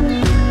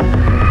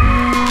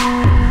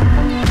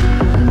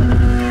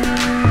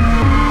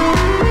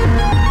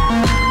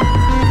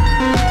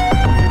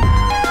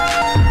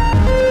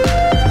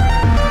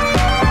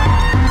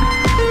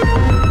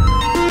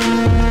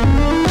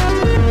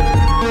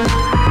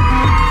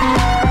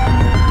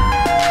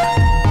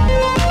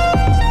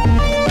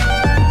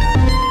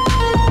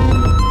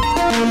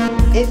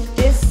 If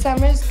this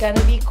summer's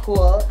gonna be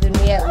cool, then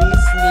we at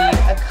least need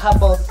a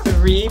couple,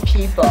 3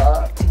 people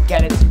to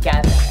get it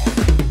together.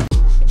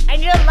 I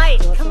need a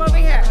light. Come over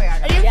here.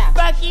 Are you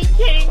fucking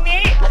kidding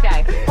me?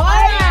 Okay.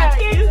 Why?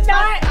 She's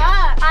not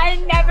up.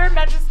 I never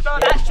meant to spill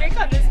that drink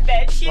on this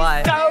bitch. She's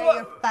Why? so...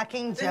 You're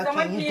fucking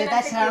joking. You did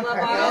that shit on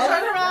purpose.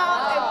 Turn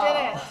around and did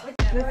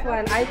it. This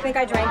one, I think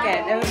I drank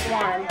it. It was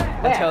warm.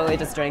 I totally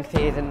just drank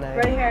pee, didn't I?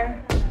 Right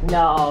here.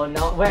 No,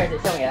 where is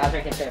it? Show me it. I'll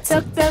drink it too.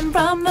 Took them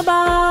from the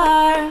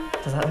bar.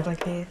 Does that look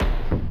like pee?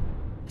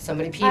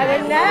 Somebody peed. I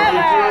would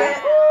never.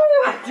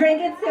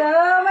 Drink it too.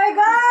 Oh my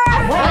god.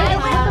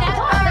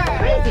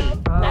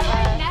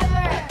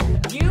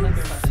 You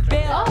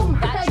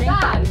spilled that drink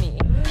on me.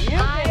 We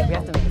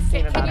have to make a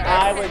scene about it.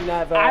 I would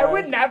never. I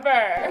would never.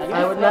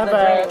 I would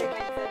never.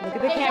 Look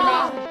at the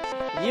camera.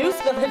 You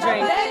spilled the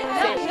drink.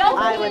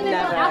 I would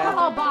never.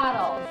 Alcohol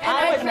bottle.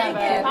 I would never.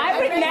 I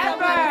would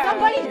never.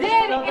 Somebody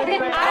did.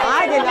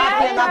 I did not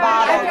pee in my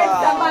bottle. I drank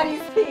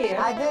somebody's pee.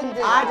 I didn't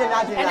do I that. did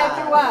not do and that. I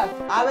threw up.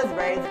 I was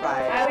raised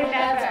by it. I would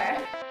never.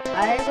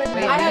 I would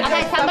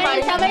Okay,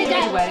 somebody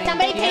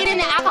peed in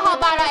the alcohol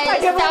bottle and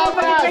it's so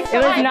gross.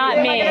 It was not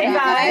me.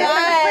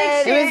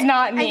 It was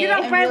not me. And you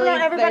don't brag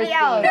about everybody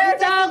else.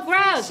 It's so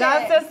gross.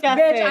 That's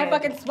disgusting. Bitch, I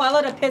fucking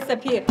swallowed a piss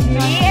of pee.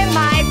 Me and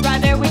my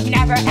brother would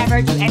never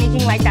ever do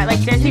anything like that. Like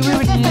seriously, we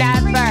would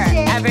never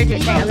ever do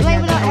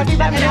anything.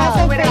 Everybody else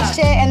will fix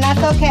shit, and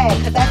that's okay,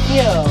 because that's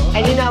you.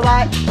 And you know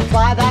what?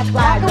 Fly that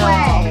flag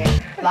away.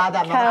 Fly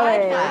that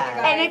flag.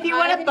 And if you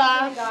want to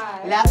bump,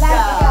 Let's go.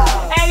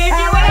 and if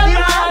you want to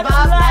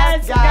bump,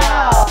 let's go.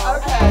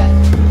 Okay.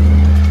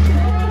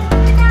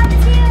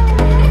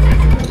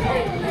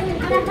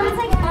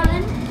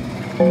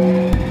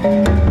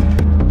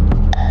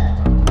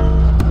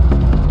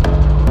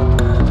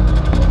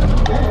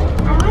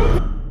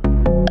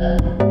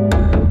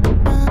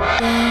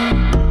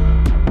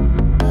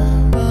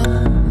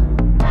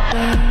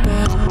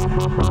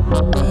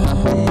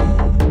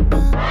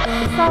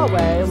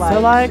 So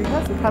like, she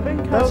has prepping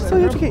code. That's what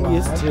you have to get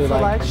used to.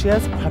 Like, she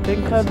has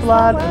prepping code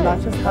blood, and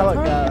that's just how it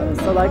goes.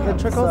 So like, it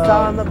trickles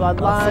down the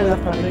bloodline of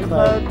prepping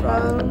code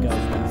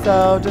runs.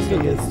 So just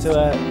get used to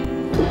it.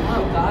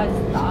 Oh, guys,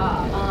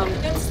 stop.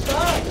 Get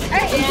stuck.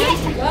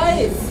 Hey,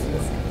 guys.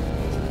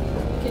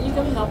 Can you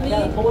come help me?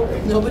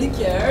 Nobody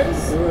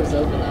cares. The door is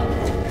open now.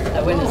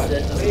 I witnessed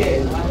it.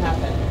 Wait, what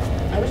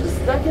happened? I was just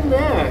stuck in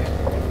there.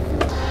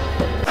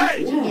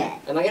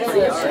 Am I gonna see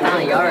it?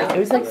 Not yard. It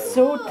was like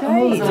so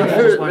tight.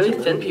 It's for really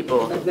thin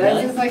people.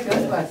 This is like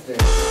Ghostbusters.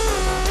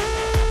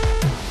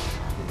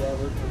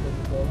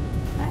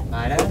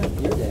 I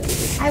don't. You're dead.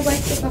 I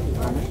went to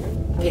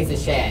Coca-Cola. Piece of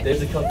shit.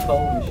 There's a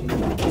Coca-Cola machine.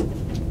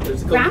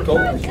 There's a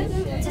Coca-Cola machine.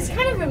 It just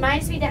kind of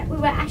reminds me that we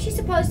were actually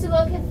supposed to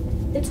look at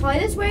the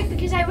toilets work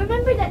because I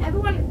remember that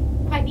everyone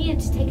quite needed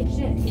to take a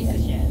shit.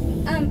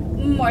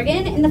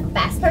 Morgan, in the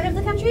fast part of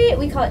the country,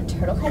 we call it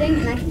turtle heading,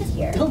 and I can just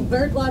hear. Don't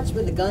birdwatch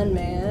with a gun,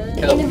 man.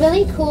 In a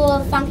really cool,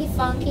 funky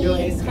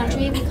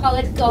country, we call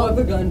it go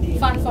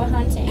fun for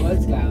hunting. What,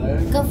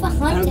 Skylar? Go for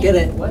hunting. I don't get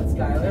it. What,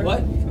 Skylar?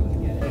 What?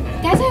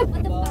 Guys, what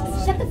the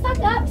fuck? Shut the fuck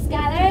up,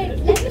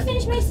 Skylar. Let me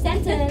finish my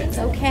sentence,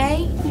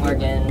 okay?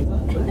 Morgan.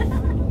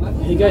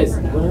 Hey guys,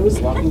 when I was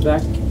walking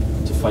back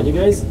to find you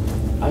guys?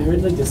 I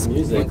heard like this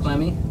music.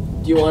 Clammy?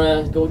 Do you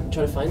wanna go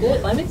try to find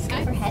it? Clammy?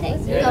 Sky for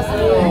headaches.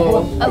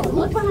 Oh,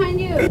 Look behind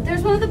you.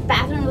 There's one of the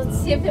bathrooms.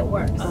 Let's see if it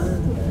works.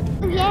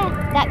 Oh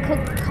yeah, that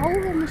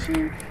Coca-Cola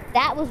machine,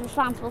 that was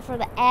responsible for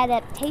the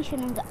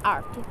adaptation of the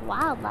Arctic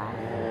wildlife.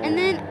 And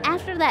then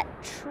after that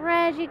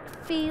tragic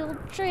field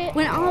trip,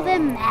 when all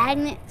them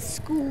magnet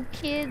school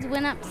kids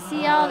went up to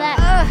see all that...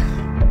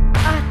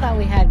 I thought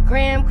we had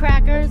graham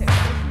crackers.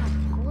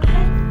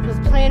 Was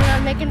planning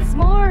on making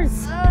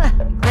s'mores.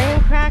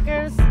 Graham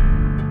crackers.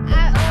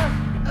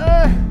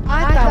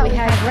 I thought we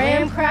had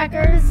graham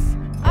crackers.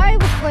 I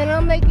was planning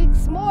on making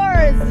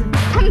s'mores.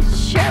 I'm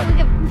sure we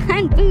can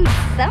find food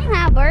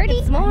somehow,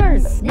 Birdie.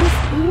 S'mores. This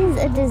is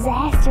a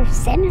disaster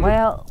center.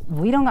 Well,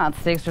 we don't got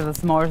sticks for the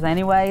s'mores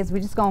anyways. We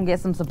just gonna get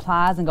some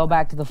supplies and go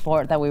back to the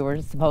fort that we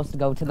were supposed to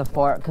go to the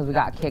fort because we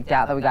got kicked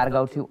out that we gotta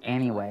go to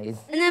anyways.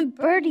 And then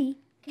Birdie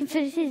can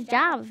finish his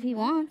job if he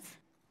wants.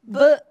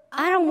 But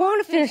I don't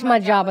want to finish my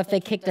job if they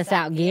kicked us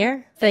out,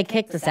 Gear. If they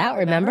kicked us out,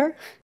 remember?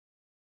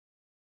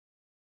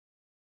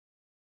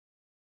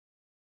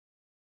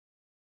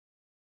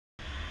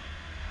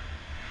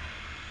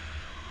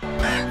 I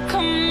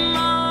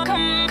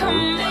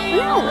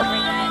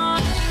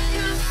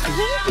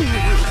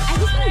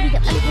just want to be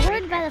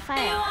absorbed by the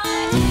fire.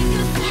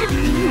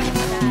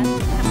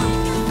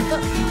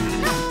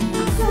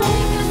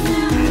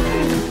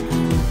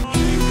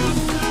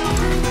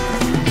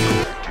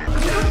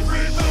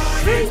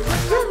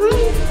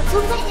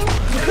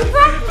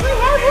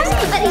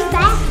 But he's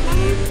back.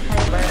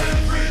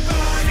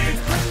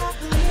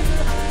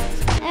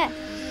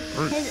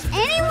 Has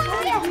anyone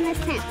gotten this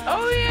tent?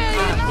 Oh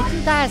yeah. Did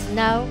you guys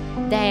know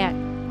that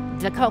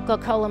the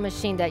Coca-Cola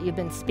machine that you've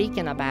been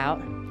speaking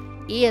about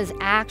is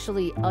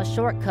actually a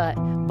shortcut,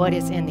 but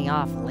it's in the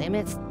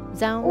off-limits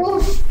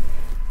zone?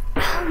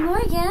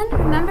 Morgan,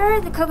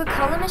 remember the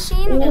Coca-Cola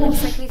machine? It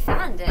looks like we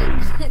found it.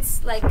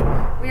 It's like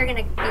we were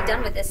gonna be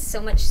done with this so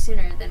much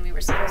sooner than we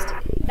were supposed to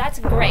be. That's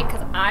great,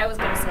 because I was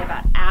gonna say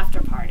about after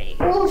party.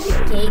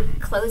 The gate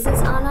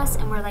closes on us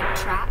and we're like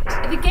trapped.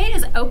 If the gate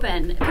is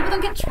open, people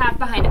don't get trapped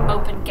behind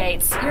open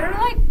gates. You're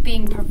like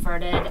being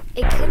perverted.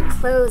 It could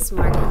close,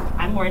 Morgan.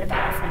 I'm worried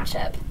about our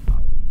friendship.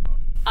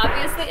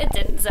 Obviously it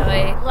didn't,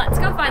 Zoe. Let's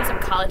go find some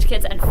college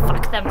kids and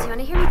fuck them. Do you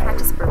want to hear me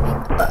practice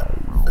burping?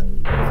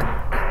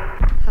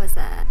 How was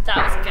that? That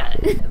was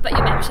good. But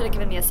you maybe should have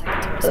given me a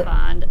second to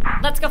respond.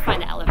 Let's go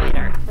find the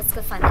elevator. Let's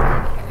go find the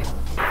elevator.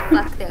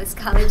 Fuck those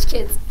college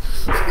kids.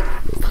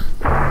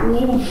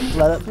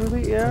 Let it through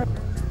the ear.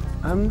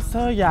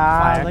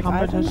 Like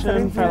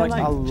competition for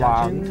like a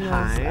long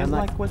time, and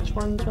like which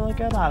one's really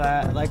good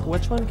at it, like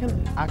which one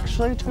can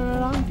actually turn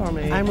it on for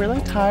me. I'm really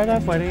tired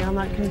of waiting on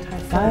that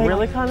contestant. Like,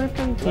 really kind of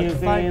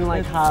confusing,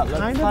 like how it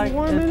looks like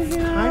warm in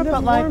here, kind of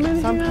but like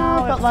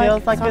somehow it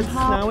feels like it's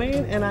snowing,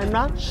 and I'm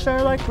not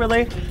sure like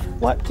really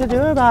what to do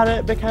about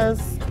it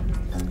because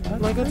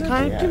like it's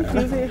kind of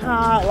confusing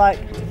how it like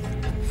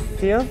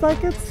feels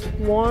like it's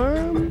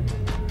warm,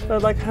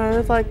 but like kind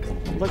of like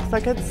looks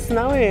like it's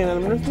snowing, and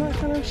I'm just not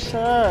kind of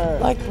sure.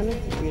 Like,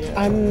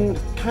 I'm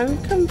kind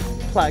of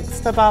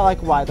complexed about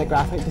like why the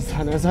graphic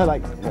designers are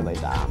like really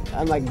dumb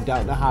and like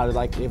don't know how to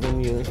like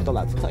even use the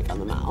let's click on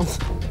the mouse.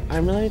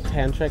 I'm really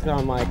tantric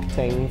on like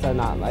things are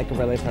not like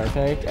really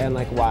perfect and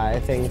like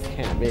why things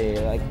can't be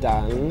like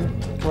done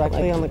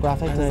correctly on the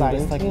graphic design.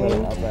 Just like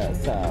really over it,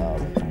 so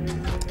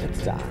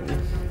it's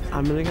done.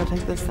 I'm gonna go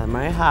take the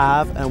semi I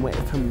have and wait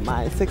for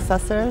my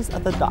successors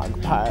at the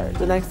dog park.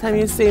 The next time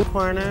you see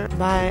corner,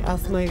 bye, I'll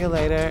smell you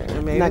later.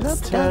 Or maybe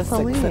next to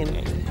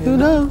gasoline. Who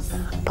knows?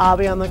 I'll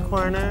be on the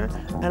corner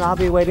and I'll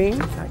be waiting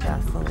for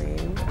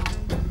gasoline.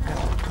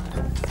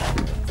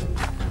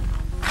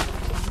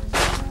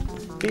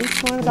 Be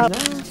smart about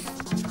that.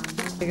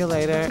 See you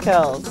later.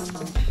 Kills.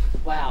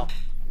 Wow.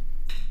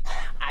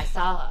 I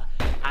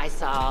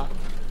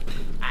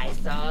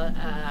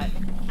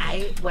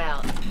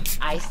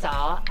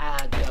saw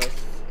a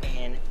ghost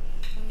in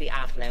the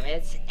off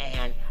limits,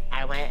 and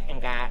I went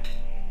and got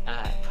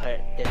put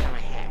this on my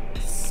head.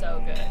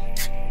 So good.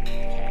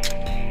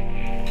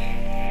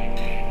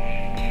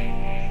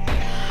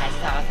 I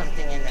saw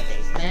something in the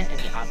basement in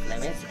the off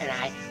limits, and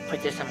I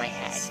put this on my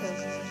head. So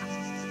good.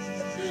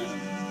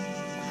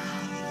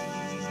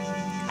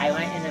 I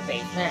went in the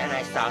basement and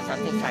I saw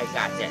something, so I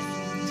got this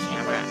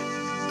camera.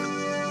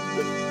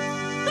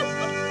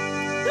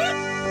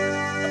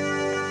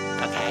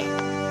 Okay.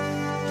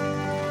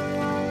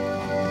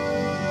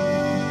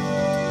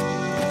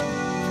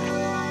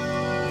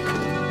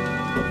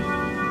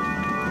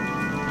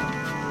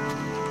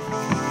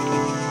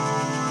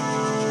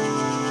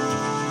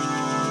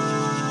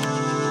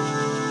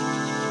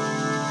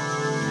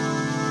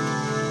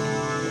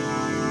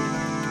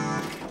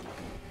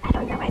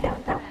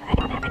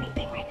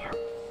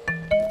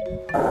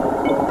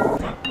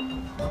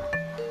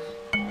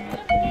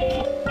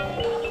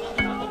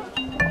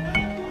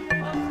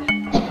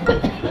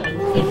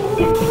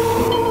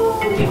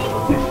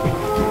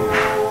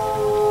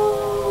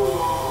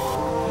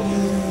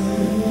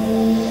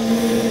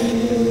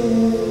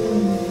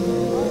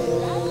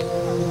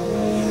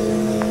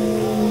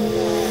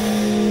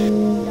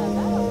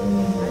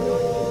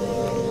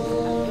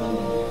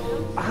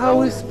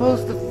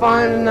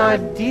 find an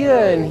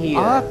idea in here.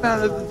 All I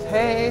found is this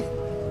hay,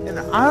 and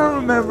I don't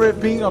remember it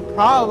being a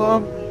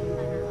problem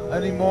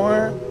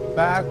anymore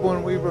back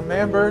when we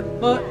remembered.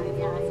 But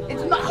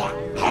it's not.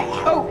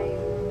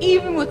 Oh,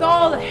 even with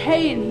all the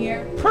hay in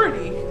here,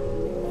 pretty.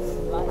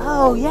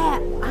 Oh yeah,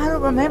 I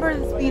don't remember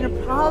this being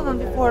a problem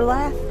before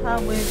last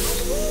time we.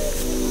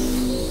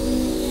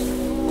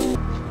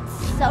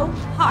 So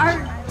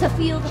hard to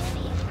feel the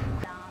fear.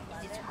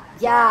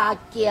 Yeah.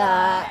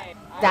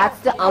 That's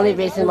the only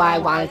reason why I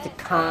wanted to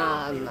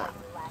come.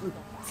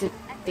 To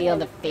feel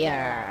the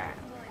fear.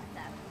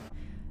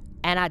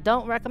 And I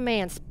don't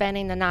recommend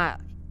spending the night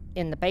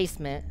in the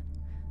basement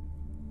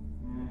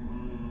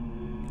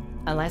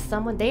unless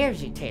someone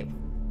dares you to.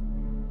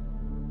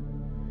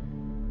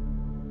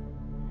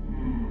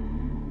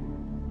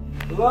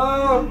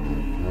 Hello?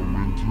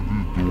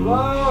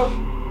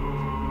 Hello?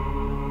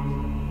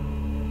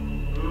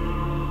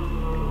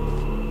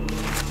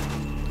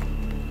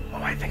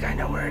 Oh, I think I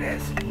know where it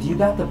is. You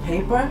got the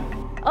paper?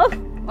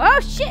 Oh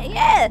shit,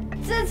 yeah.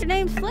 It says your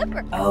name's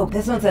Flipper. Oh,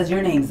 this one says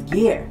your name's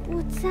Gear. Well,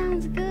 it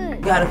sounds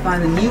good. Gotta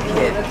find the new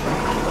kid.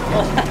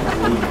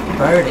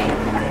 Birdie.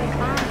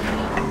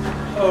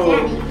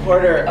 Oh,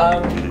 Porter,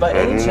 by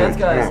any chance,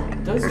 guys,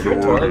 does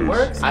your toilet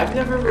work? I've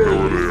never really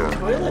used a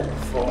toilet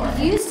before.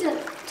 You used the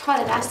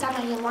toilet last time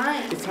when you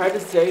lying. It's hard to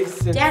say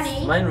since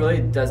Danny. mine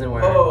really doesn't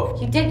work. Oh,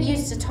 You didn't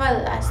use the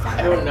toilet last time.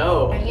 I don't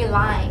know. Are you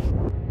lying?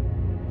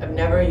 I've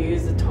never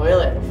used a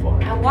toilet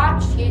before. I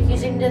watched you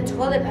using the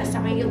toilet last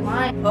time. Are you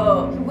lying?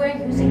 Oh. You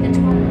weren't using the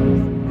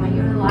toilet. Well,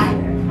 you're a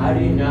liar. How do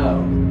you know?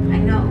 I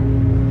know.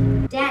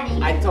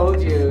 Danny. I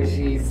told you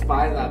she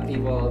spies on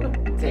people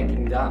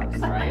taking dumps,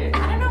 right?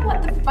 I don't know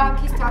what the fuck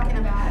he's talking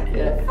about.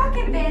 Yeah.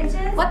 Fucking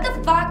bitches. What the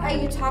fuck are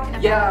you talking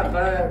about? Yeah,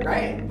 but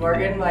right,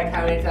 Morgan, like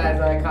how many times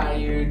have I caught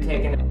you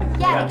taking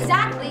Yeah,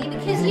 exactly.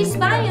 Because you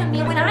spy on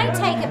me when I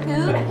take a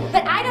poop,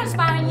 but I don't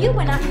spy on you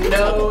when I take a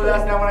No, poop.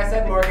 that's not what I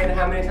said, Morgan.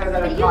 How many times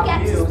have I But you caught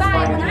get to you spy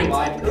spying when on I me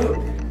while I take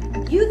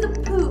poop? You the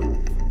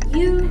poop.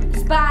 You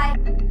spy.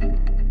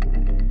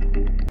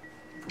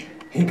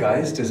 Hey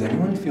guys, does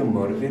anyone feel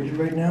motivated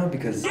right now?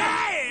 Because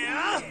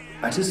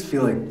I just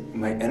feel like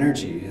my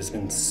energy has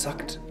been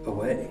sucked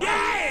away.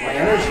 My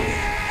energy,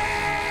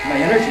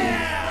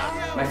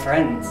 my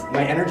friends,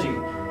 my energy,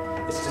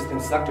 it's just been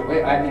sucked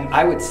away. I mean,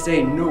 I would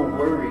say no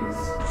worries,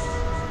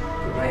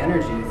 but my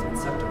energy has been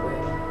sucked away.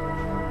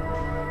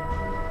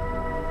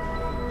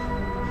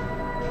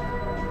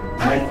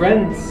 My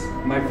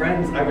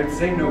friends, I would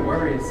say no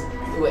worries.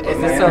 Wait, but is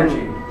my this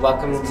energy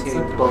welcome has been to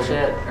sucked away.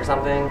 bullshit or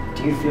something?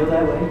 Do you feel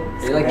that way?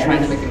 Are you like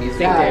trying to make a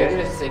music, Yeah, dude?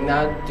 just sing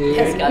now, dude.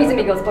 Mis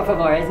amigos, por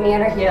favor, es mi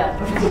energía.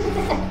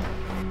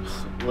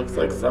 Looks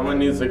like someone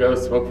needs to go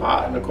smoke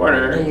pot in the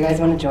corner. You guys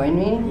want to join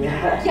me?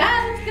 Yeah.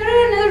 Yeah, let's go to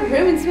another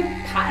room and smoke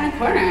pot in a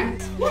corner.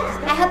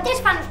 Yeah, I hope there's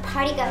fun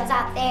party girls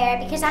out there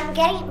because I'm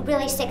getting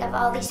really sick of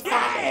all these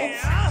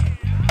faggots.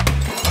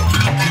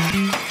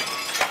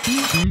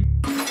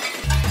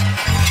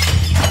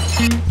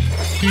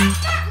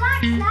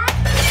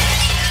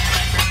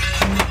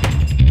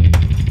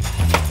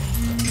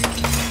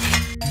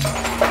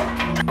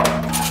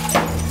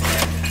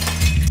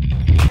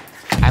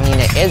 I mean,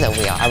 it is a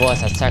wheel. I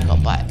was a circle,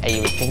 but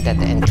you would think that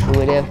the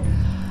intuitive,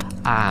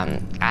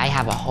 I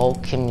have a whole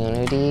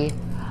community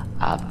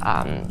of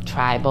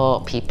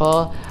tribal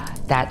people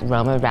that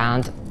roam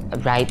around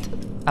right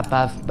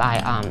above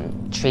my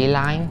tree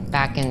line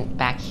back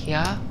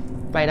here,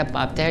 right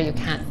above there. You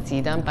can't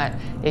see them, but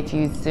if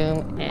you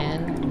zoom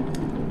in,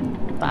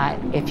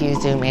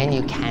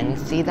 you can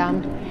see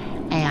them.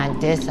 And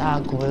this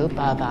group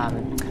of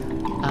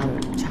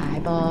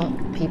tribal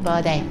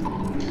people, they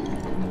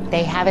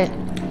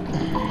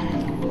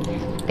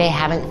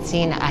haven't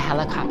seen a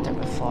helicopter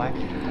before.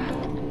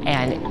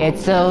 And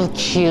it's so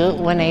cute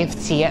when they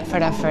see it for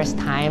the first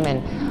time.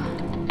 And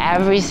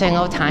every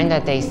single time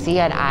that they see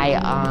it, I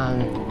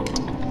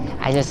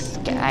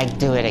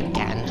do it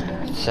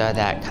again, so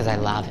that, because I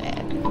love it.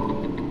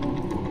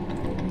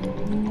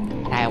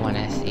 I want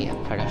to see it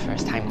for the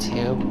first time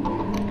too,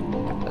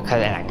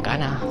 because I'm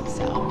gonna,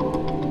 so.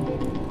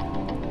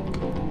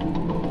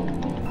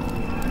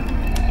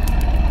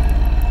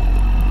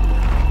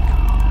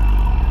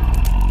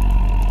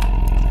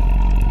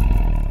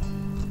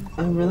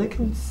 I'm really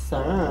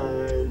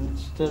concerned.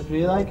 Did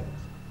we like...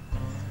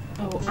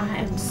 Oh, I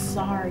am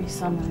sorry,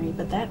 Summary,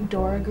 but that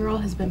Dora girl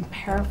has been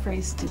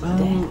paraphrased to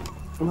death.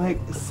 Like,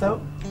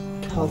 so,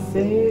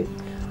 Kelsey...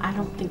 I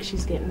don't think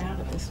she's getting out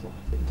of this one.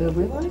 Did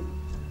we like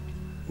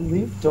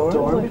leave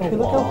Dora between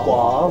like a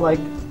wall? Like,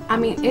 I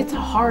mean, it's a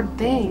hard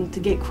thing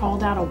to get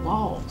crawled out of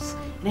walls.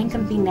 It ain't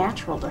gonna be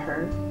natural to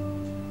her.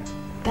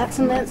 That's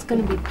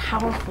gonna be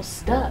powerful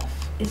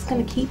stuff. It's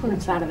gonna keep her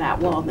inside of that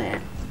wall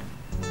then.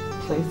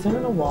 place her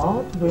in a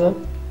wall? Did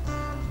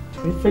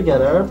we forget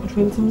her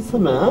between some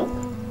cement?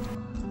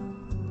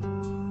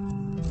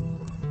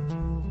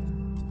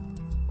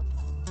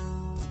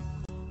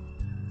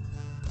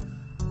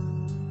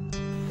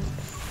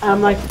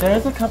 Like,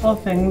 there's a couple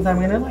of things I'm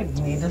gonna, like,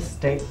 need to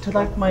state to,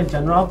 like, my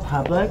general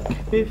public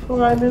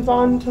before I move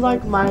on to,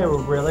 like, my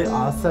really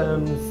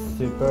awesome,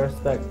 super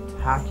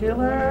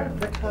spectacular,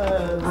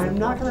 because I'm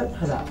not gonna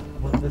put up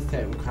with the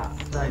same crap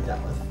that I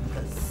dealt with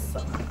this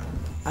summer.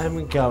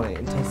 I'm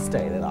going to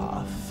state it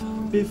off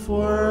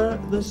before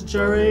this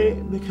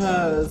jury,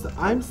 because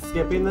I'm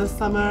skipping this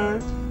summer.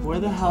 Where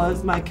the hell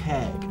is my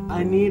keg?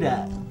 I need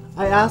it.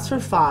 I asked for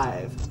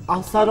 5.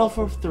 I'll settle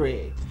for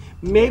 3,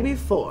 maybe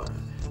 4.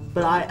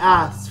 But I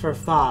asked for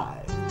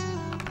 5.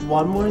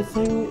 One more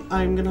thing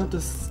I'm gonna have to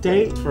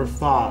state for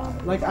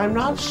 5. Like, I'm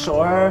not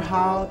sure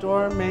how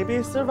Dora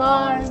maybe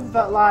survived,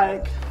 but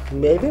like,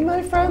 maybe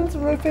my friends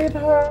roofied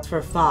her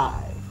for 5.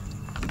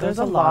 There's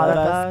a lot of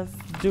us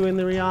doing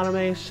the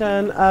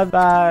reanimation,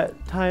 but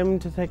time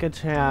to take a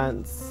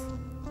chance.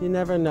 You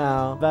never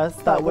know.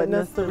 Best that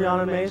witnessed the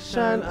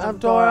reanimation of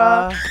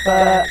Dora,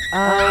 but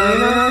you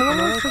know,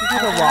 someone just had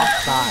to walk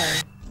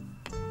by.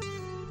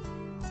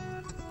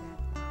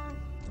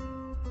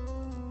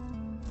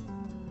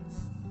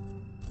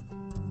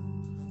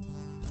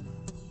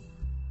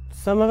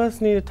 Some of us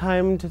needed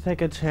time to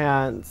take a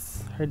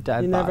chance. Her dead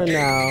body. You never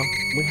know.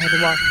 We had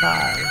to walk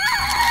by.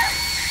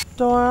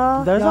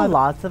 Dora, there's a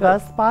lots of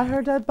us by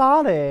her dead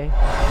body.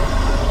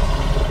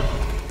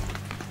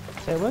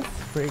 It was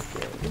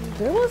freaky.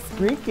 It was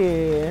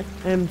freaky.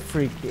 And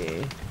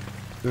freaky.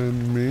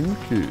 And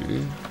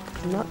minky.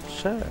 I'm not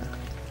sure.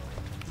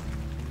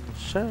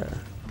 Sure.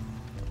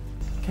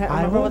 Can't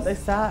remember what they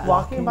said.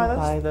 Walking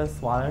by this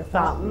water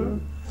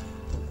fountain,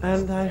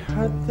 and I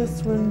heard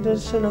this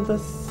rendition of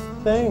this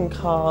thing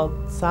called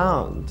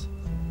sound,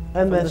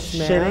 and this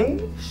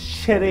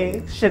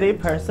shitty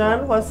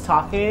person was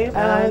talking, and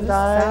I just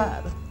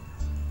said,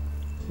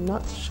 I'm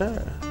not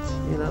sure.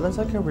 You know, there's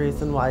like a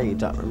reason why you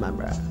don't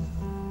remember it,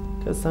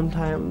 because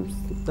sometimes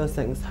those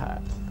things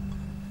hurt.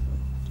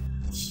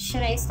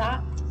 Should I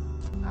stop?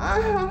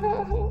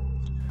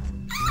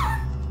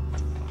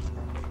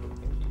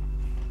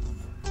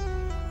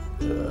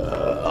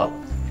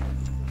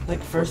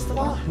 Like, first of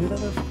all, who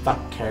the fuck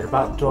cared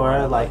about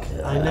Dora? Like,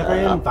 I never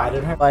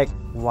invited her. Like,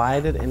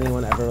 why did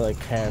anyone ever really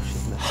care if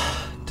she's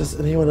missing? Does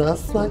anyone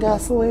else smell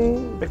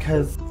gasoline?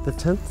 Because the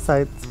tent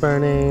site's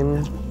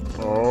burning.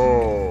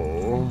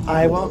 Oh.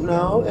 I won't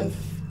know if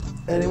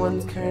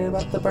anyone's caring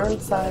about the burn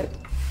site.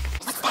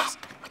 What's that?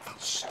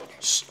 Shh,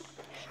 shh.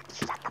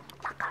 Shut the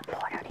fuck up,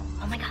 Porter.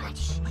 Oh my god,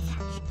 shh, what's that?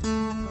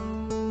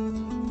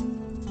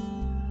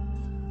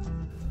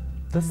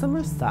 This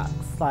summer sucks.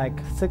 Like,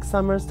 6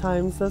 summers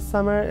times this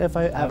summer, if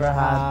I ever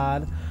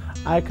had.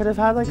 I could have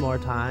had, like, more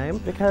time,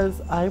 because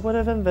I would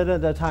have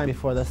invented the time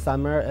before the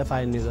summer if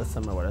I knew the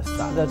summer would have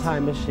sucked. The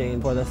time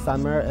machine for the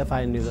summer if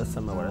I knew the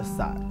summer would have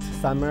sucked.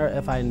 Summer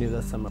if I knew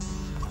the summer.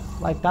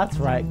 Like, that's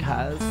right,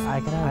 cuz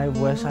I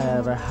wish I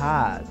ever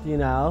had, you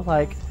know?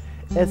 Like,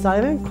 it's not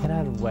even could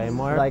have had way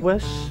more. Like,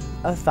 wish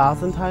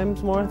 1,000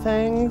 times more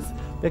things,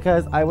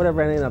 because I would have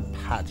ran in a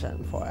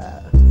pageant for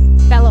it.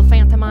 Fellow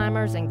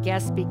pantomimers and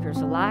guest speakers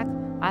alike,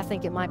 I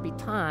think it might be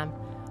time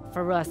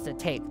for us to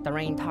take the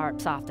rain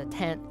tarps off the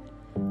tent.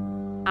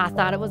 I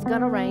thought it was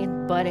gonna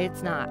rain, but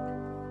it's not.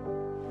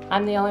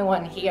 I'm the only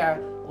one here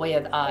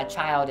with a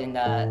child in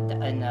the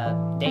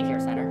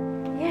daycare center.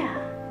 Yeah,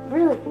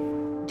 really.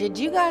 Did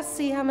you guys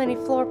see how many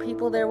floor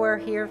people there were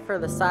here for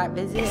the site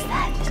visit? Is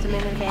that just a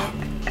minute ago?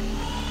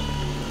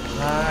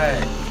 Hi,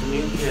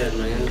 new kid,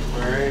 my name's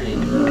Marty.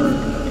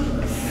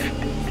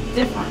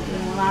 Different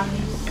than what I'm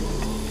used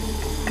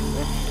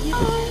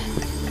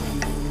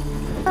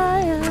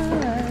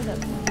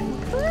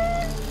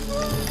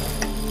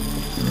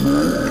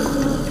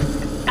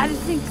I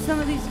just think some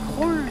of these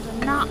corners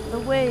are not the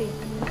way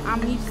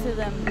I'm used to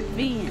them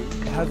being.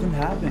 It hasn't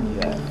happened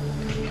yet.